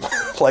about him?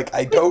 Like,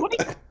 I don't.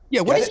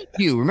 What did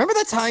he do? Remember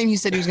that time he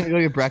said he was going to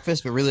go get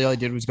breakfast, but really all he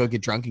did was go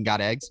get drunk and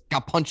got eggs?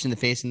 Got punched in the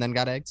face and then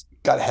got eggs?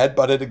 Got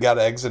headbutted and got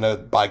eggs in a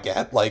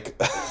baguette? Like,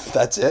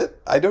 that's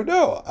it? I don't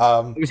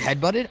know. He was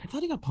headbutted? I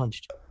thought he got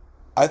punched.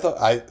 I don't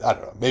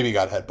know. Maybe he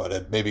got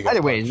headbutted. Maybe he got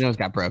Either way, punched. his nose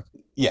got broke.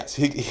 Yes,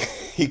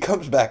 he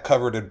comes back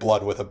covered in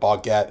blood with a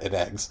baguette and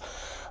eggs.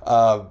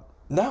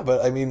 No,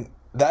 but I mean,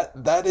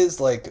 that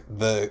is like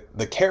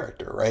the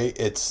character, right?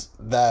 It's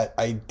that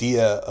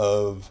idea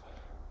of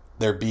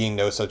there being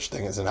no such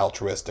thing as an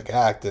altruistic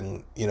act,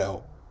 and you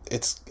know,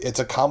 it's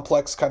a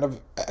complex kind of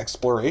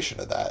exploration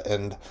of that.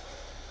 And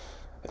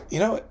you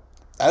know,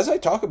 as I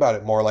talk about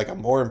it more, like,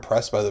 I'm more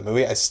impressed by the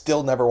movie. I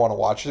still never want to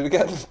watch it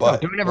again,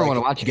 but don't ever want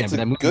to watch it again. It's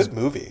but a that good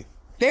movie.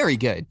 Very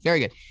good, very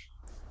good.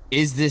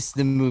 Is this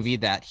the movie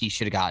that he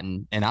should have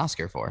gotten an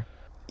Oscar for?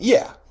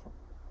 Yeah,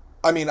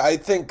 I mean, I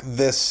think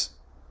this.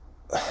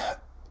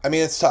 I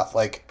mean, it's tough.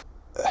 Like,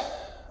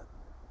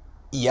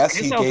 yes,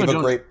 he gave a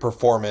great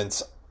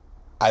performance.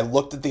 I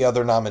looked at the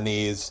other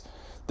nominees.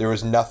 There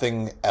was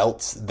nothing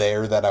else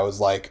there that I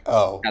was like,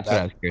 oh,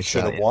 that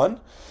should have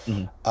won.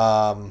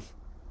 Mm-hmm.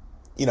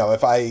 You know,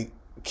 if I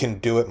can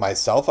do it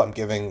myself, I'm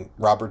giving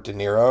Robert De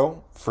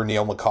Niro for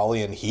Neil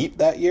McCauley in Heat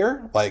that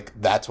year. Like,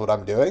 that's what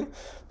I'm doing.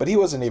 But he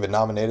wasn't even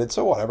nominated,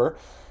 so whatever.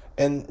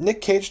 And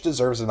Nick Cage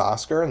deserves an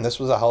Oscar, and this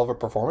was a hell of a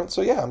performance.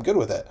 So yeah, I'm good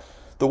with it.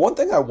 The one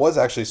thing I was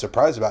actually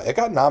surprised about, it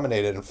got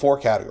nominated in 4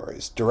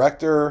 categories: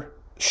 director,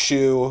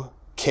 shoe,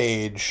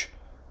 Cage,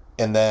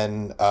 and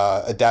then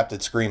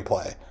adapted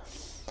screenplay.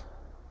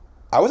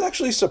 I was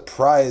actually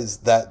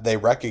surprised that they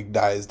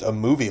recognized a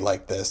movie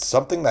like this,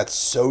 something that's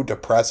so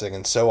depressing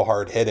and so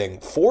hard-hitting,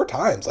 4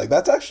 times. Like,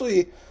 that's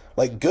actually,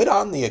 like, good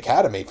on the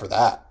Academy for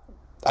that.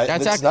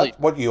 That's actually not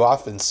what you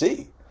often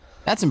see.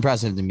 That's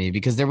impressive to me,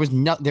 because there was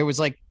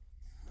like,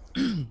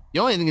 the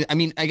only thing, I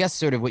mean, I guess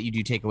sort of what you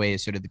do take away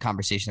is sort of the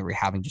conversation that we're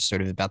having, just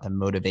sort of about the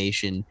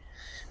motivation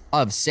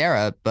of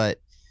Sarah,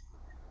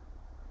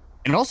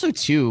 and also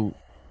too,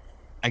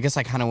 I guess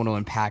I kind of want to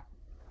unpack,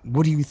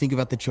 what do you think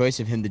about the choice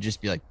of him to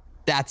just be like,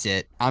 that's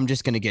it, I'm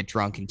just going to get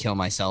drunk and kill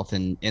myself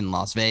in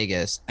Las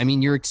Vegas? I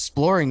mean, you're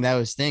exploring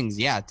those things.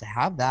 Yeah. To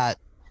have that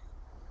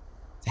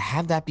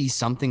be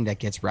something that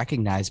gets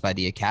recognized by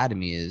the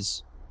Academy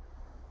is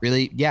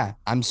really, yeah,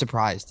 I'm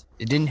surprised.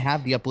 It didn't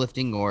have the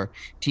uplifting or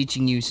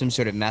teaching you some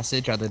sort of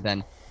message other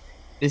than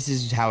this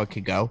is how it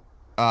could go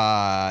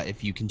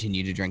if you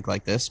continue to drink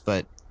like this.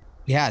 But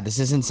yeah, this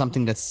isn't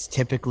something that's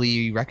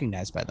typically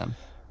recognized by them.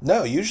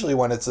 No, usually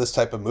when it's this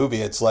type of movie,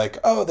 it's like,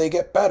 oh, they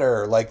get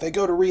better, like they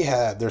go to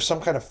rehab, there's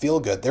some kind of feel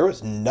good. There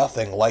was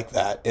nothing like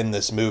that in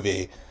this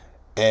movie.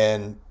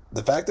 And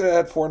the fact that it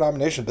had 4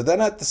 nominations, but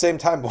then at the same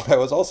time, what I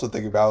was also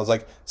thinking about was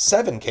like,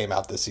 7 came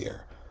out this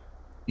year.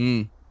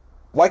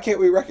 Why can't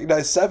we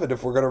recognize 7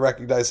 if we're going to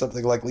recognize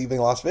something like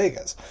Leaving Las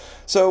Vegas?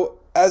 So,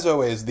 as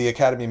always, the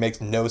Academy makes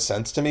no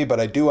sense to me,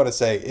 but I do want to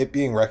say it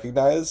being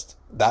recognized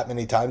that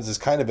many times is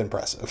kind of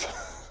impressive.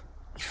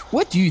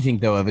 What do you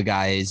think, though, of a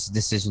guy's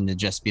decision to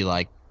just be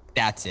like,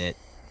 that's it,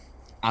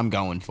 I'm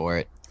going for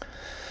it?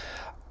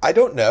 I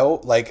don't know.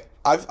 Like,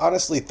 I've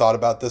honestly thought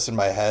about this in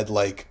my head.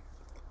 Like,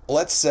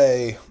 let's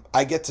say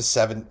I get to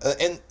 7,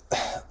 and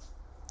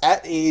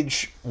at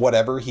age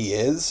whatever he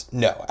is,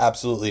 no,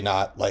 absolutely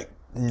not. Like,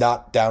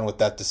 not down with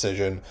that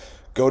decision.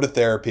 Go to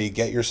therapy,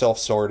 get yourself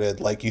sorted.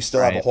 Like, you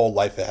still have a whole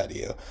life ahead of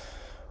you.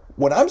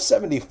 When I'm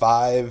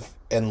 75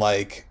 and,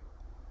 like,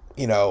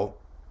 you know,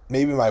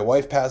 maybe my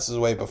wife passes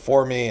away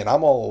before me and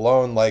I'm all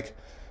alone, like,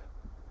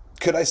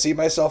 could I see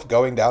myself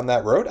going down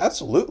that road?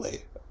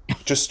 Absolutely.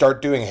 Just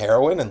start doing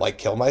heroin and, like,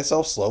 kill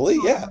myself slowly?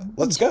 Yeah,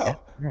 let's go. Yeah,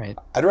 right.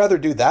 I'd rather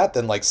do that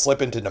than, like,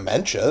 slip into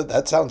dementia.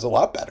 That sounds a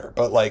lot better.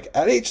 But, like,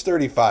 at age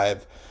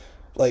 35,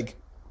 like,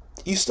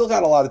 you still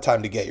got a lot of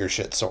time to get your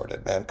shit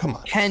sorted, man. Come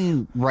on.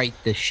 Can right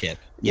the ship.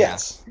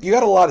 Yes. You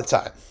got a lot of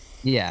time.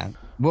 Yeah.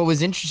 What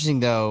was interesting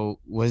though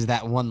was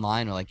that one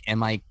line like,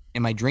 am I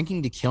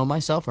drinking to kill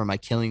myself or am I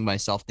killing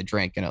myself to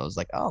drink? And I was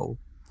like, oh,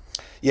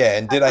 Yeah,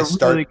 and that's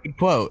a really good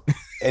quote.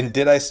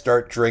 did I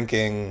start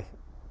drinking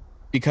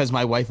Because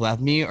my wife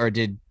left me, or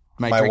did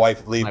my my drink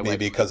wife my leave me wife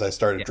because leave I me?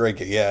 started Yeah.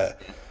 drinking? Yeah.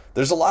 Yeah.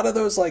 There's a lot of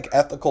those like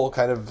ethical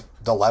kind of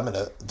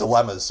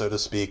dilemmas, so to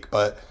speak,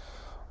 but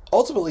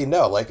ultimately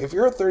no. Like if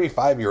you're a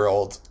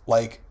 35-year-old,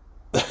 like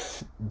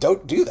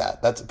don't do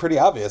that. That's pretty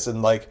obvious.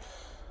 And like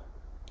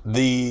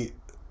the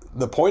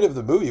the point of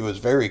the movie was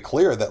very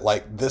clear that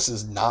like this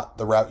is not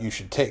the route you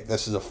should take.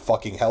 This is a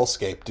fucking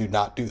hellscape. Do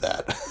not do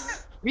that.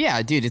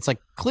 Yeah, dude, it's like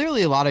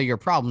clearly a lot of your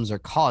problems are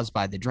caused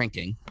by the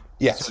drinking. So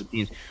Yes. it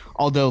seems,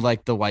 although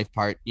like the wife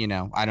part,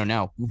 I don't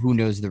know. Who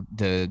knows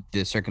the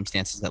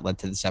circumstances that led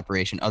to the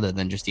separation other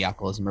than just the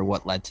alcoholism or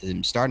what led to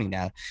him starting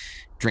to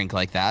drink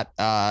like that.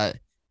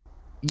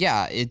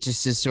 Yeah, it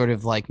just is sort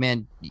of like,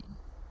 man,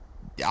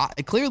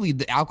 clearly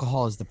the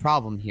alcohol is the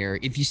problem here.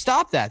 If you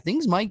stop that,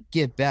 things might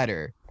get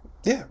better.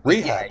 Yeah, But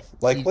yeah, rehab.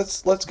 Like he,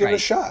 let's give it a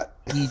right. shot.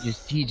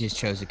 He just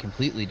chose a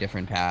completely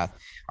different path.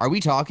 Are we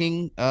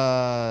talking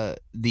the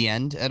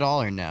end at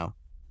all or no?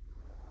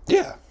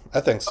 Yeah,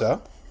 I think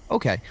so.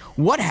 Okay.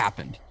 What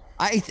happened?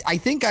 I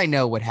think I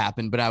know what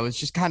happened, but I was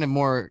just kind of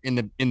more in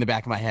the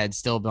back of my head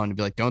still going to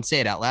be like, don't say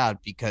it out loud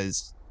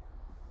because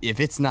if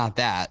it's not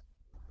that,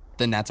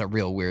 then that's a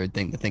real weird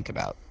thing to think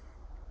about.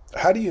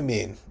 How do you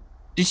mean?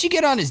 Did she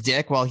get on his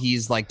dick while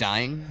he's like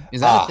dying?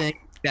 Is that a Ah, thing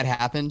that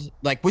happened?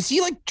 Like, was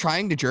he like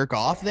trying to jerk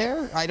off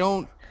there? I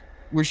don't,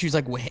 where she was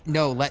like, wait,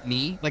 no, let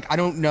me. Like, I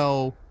don't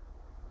know.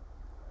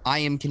 I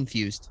am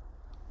confused.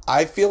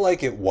 I feel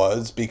like it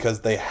was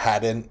because they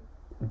hadn't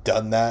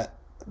done that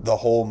the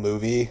whole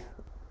movie,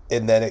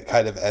 and then it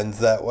kind of ends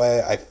that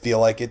way. I feel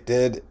like it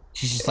did,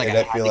 She's just like, I and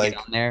I had feel to get like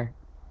on there.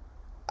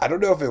 I don't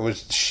know if it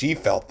was she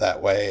felt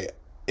that way.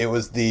 It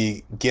was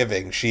the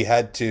giving. She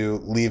had to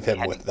leave I him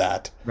had to, with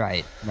that.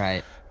 right,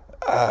 right.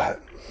 Uh,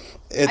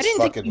 I it's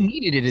didn't think he fucking.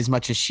 needed it as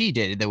much as she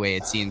did, the way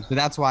it seems. But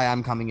that's why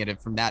I'm coming at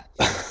it from that.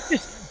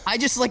 I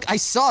just like I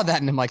saw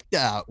that and I'm like,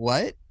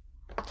 what?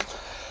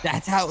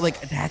 That's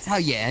how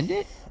you end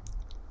it.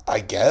 I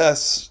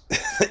guess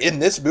in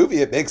this movie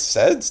it makes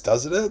sense,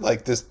 doesn't it?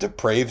 Like this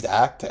depraved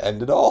act to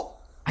end it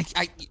all.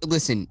 I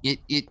listen.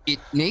 It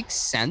makes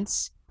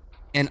sense,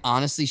 and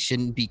honestly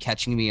shouldn't be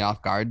catching me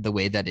off guard the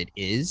way that it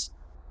is.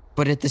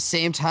 But at the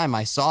same time,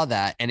 I saw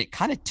that and it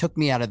kind of took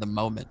me out of the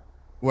moment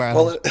where I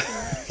Well,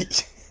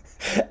 was,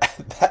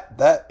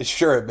 that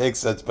sure it makes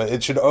sense, but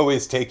it should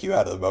always take you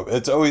out of the moment.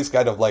 It's always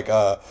kind of like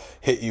a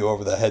hit you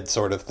over the head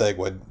sort of thing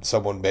when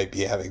someone may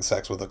be having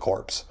sex with a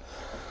corpse.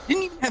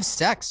 didn't even have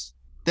sex.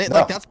 Like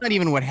No. that's not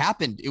even what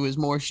happened. It was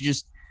more she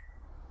just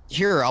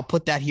here, I'll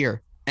put that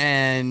here.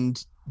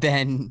 And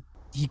then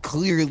he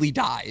clearly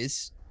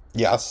dies.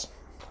 Yes.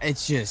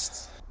 It's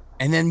just,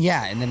 and then,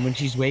 yeah. And then when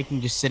she's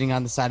waking, just sitting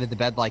on the side of the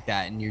bed like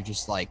that, and you're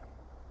just like,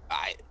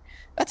 I,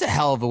 that's a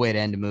hell of a way to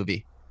end a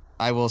movie.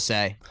 I will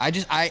say, I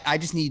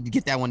just need to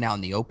get that one out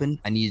in the open.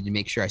 I needed to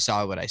make sure I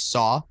saw what I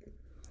saw.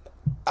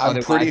 I'm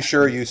Otherwise, pretty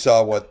sure you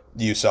saw what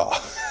you saw.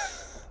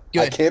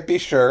 I good. can't be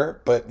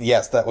sure, but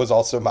yes, that was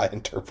also my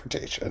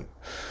interpretation.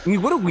 I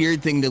mean, what a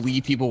weird thing to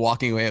leave people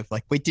walking away with.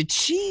 Like, wait, did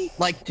she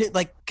like?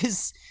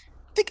 Because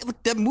I think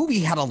like, the movie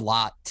had a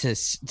lot to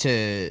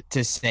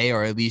say,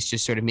 or at least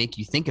just sort of make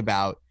you think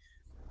about.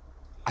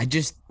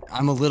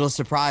 I'm a little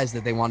surprised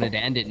that they wanted to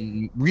end it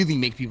and really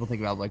make people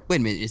think about like, wait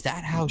a minute, is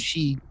that how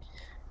she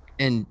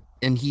and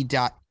he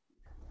died?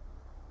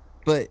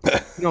 But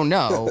you don't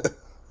know.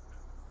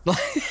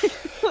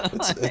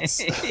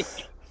 It's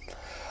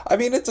I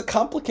mean, it's a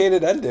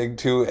complicated ending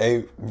to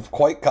a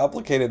quite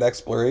complicated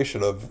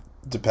exploration of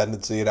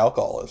dependency and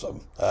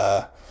alcoholism.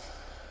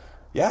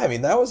 Yeah, I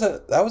mean that was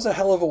a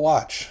hell of a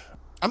watch.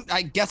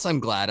 I guess I'm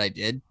glad I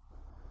did.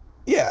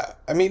 Yeah,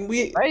 I mean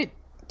we Right?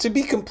 to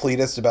be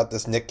completist about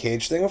this Nick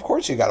Cage thing. Of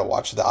course, you got to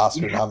watch the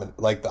Yeah.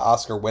 like the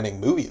Oscar winning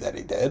movie that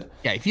he did.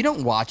 Yeah. If you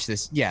don't watch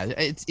this, yeah,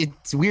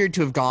 it's weird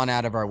to have gone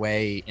out of our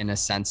way in a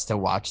sense to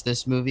watch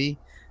this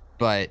movie,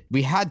 but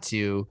we had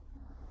to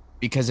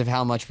because of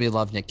how much we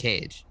love Nick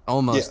Cage.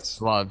 Yes.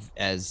 Almost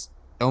as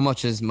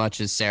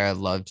much as Sarah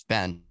loved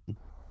Ben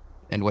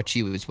and what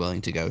she was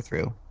willing to go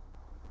through.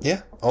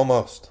 Yeah,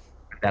 almost,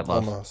 That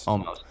love, almost.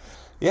 almost.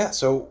 Yeah,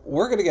 so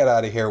we're gonna get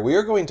out of here. We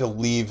are going to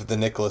leave the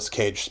Nicolas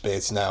Cage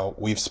space now.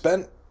 We've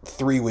spent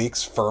 3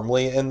 weeks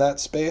firmly in that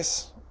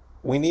space.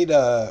 We need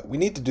to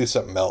do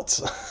something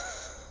else.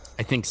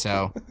 I think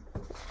so.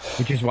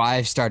 Which is why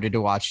I started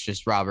to watch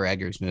just Robert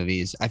Eggers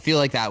movies. I feel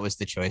like that was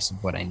the choice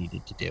of what I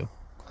needed to do.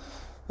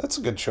 That's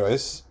a good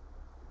choice.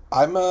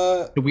 I'm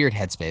The weird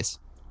headspace.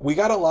 we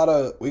got a lot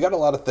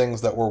of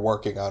things that we're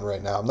working on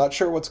right now. I'm not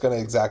sure what's going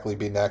to exactly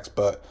be next,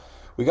 but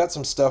we got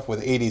some stuff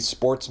with 80s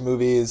sports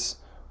movies.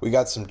 We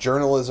got some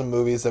journalism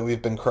movies that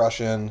we've been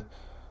crushing.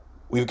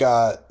 We've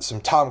got some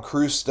Tom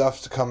Cruise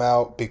stuff to come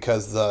out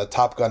because the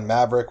Top Gun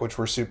Maverick, which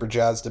we're super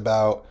jazzed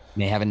about.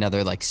 May have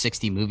another like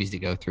 60 movies to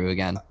go through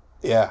again.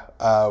 Yeah,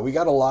 we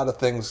got a lot of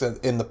things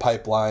in the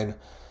pipeline.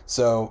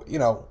 So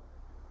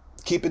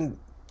keeping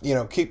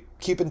keep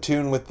keep in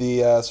tune with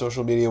the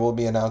social media. We'll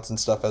be announcing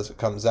stuff as it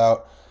comes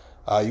out.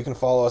 You can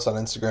follow us on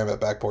Instagram at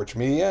Back Porch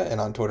Media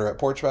and on Twitter at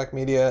Porchback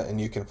Media,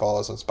 and you can follow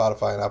us on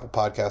Spotify and Apple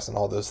Podcasts and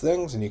all those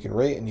things, and you can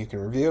rate and you can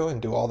review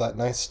and do all that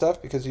nice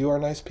stuff because you are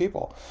nice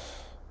people.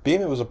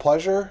 Beam, it was a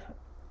pleasure.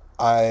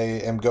 I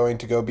am going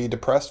to go be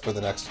depressed for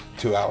the next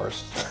 2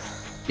 hours.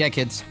 Yeah,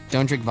 kids,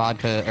 don't drink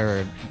vodka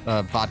or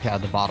vodka out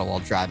of the bottle while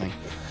driving.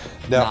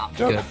 No,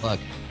 don't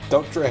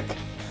drink.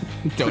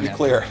 Don't Pretty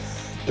clear.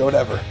 Don't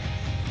ever.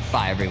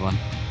 Bye, everyone.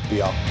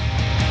 Be out.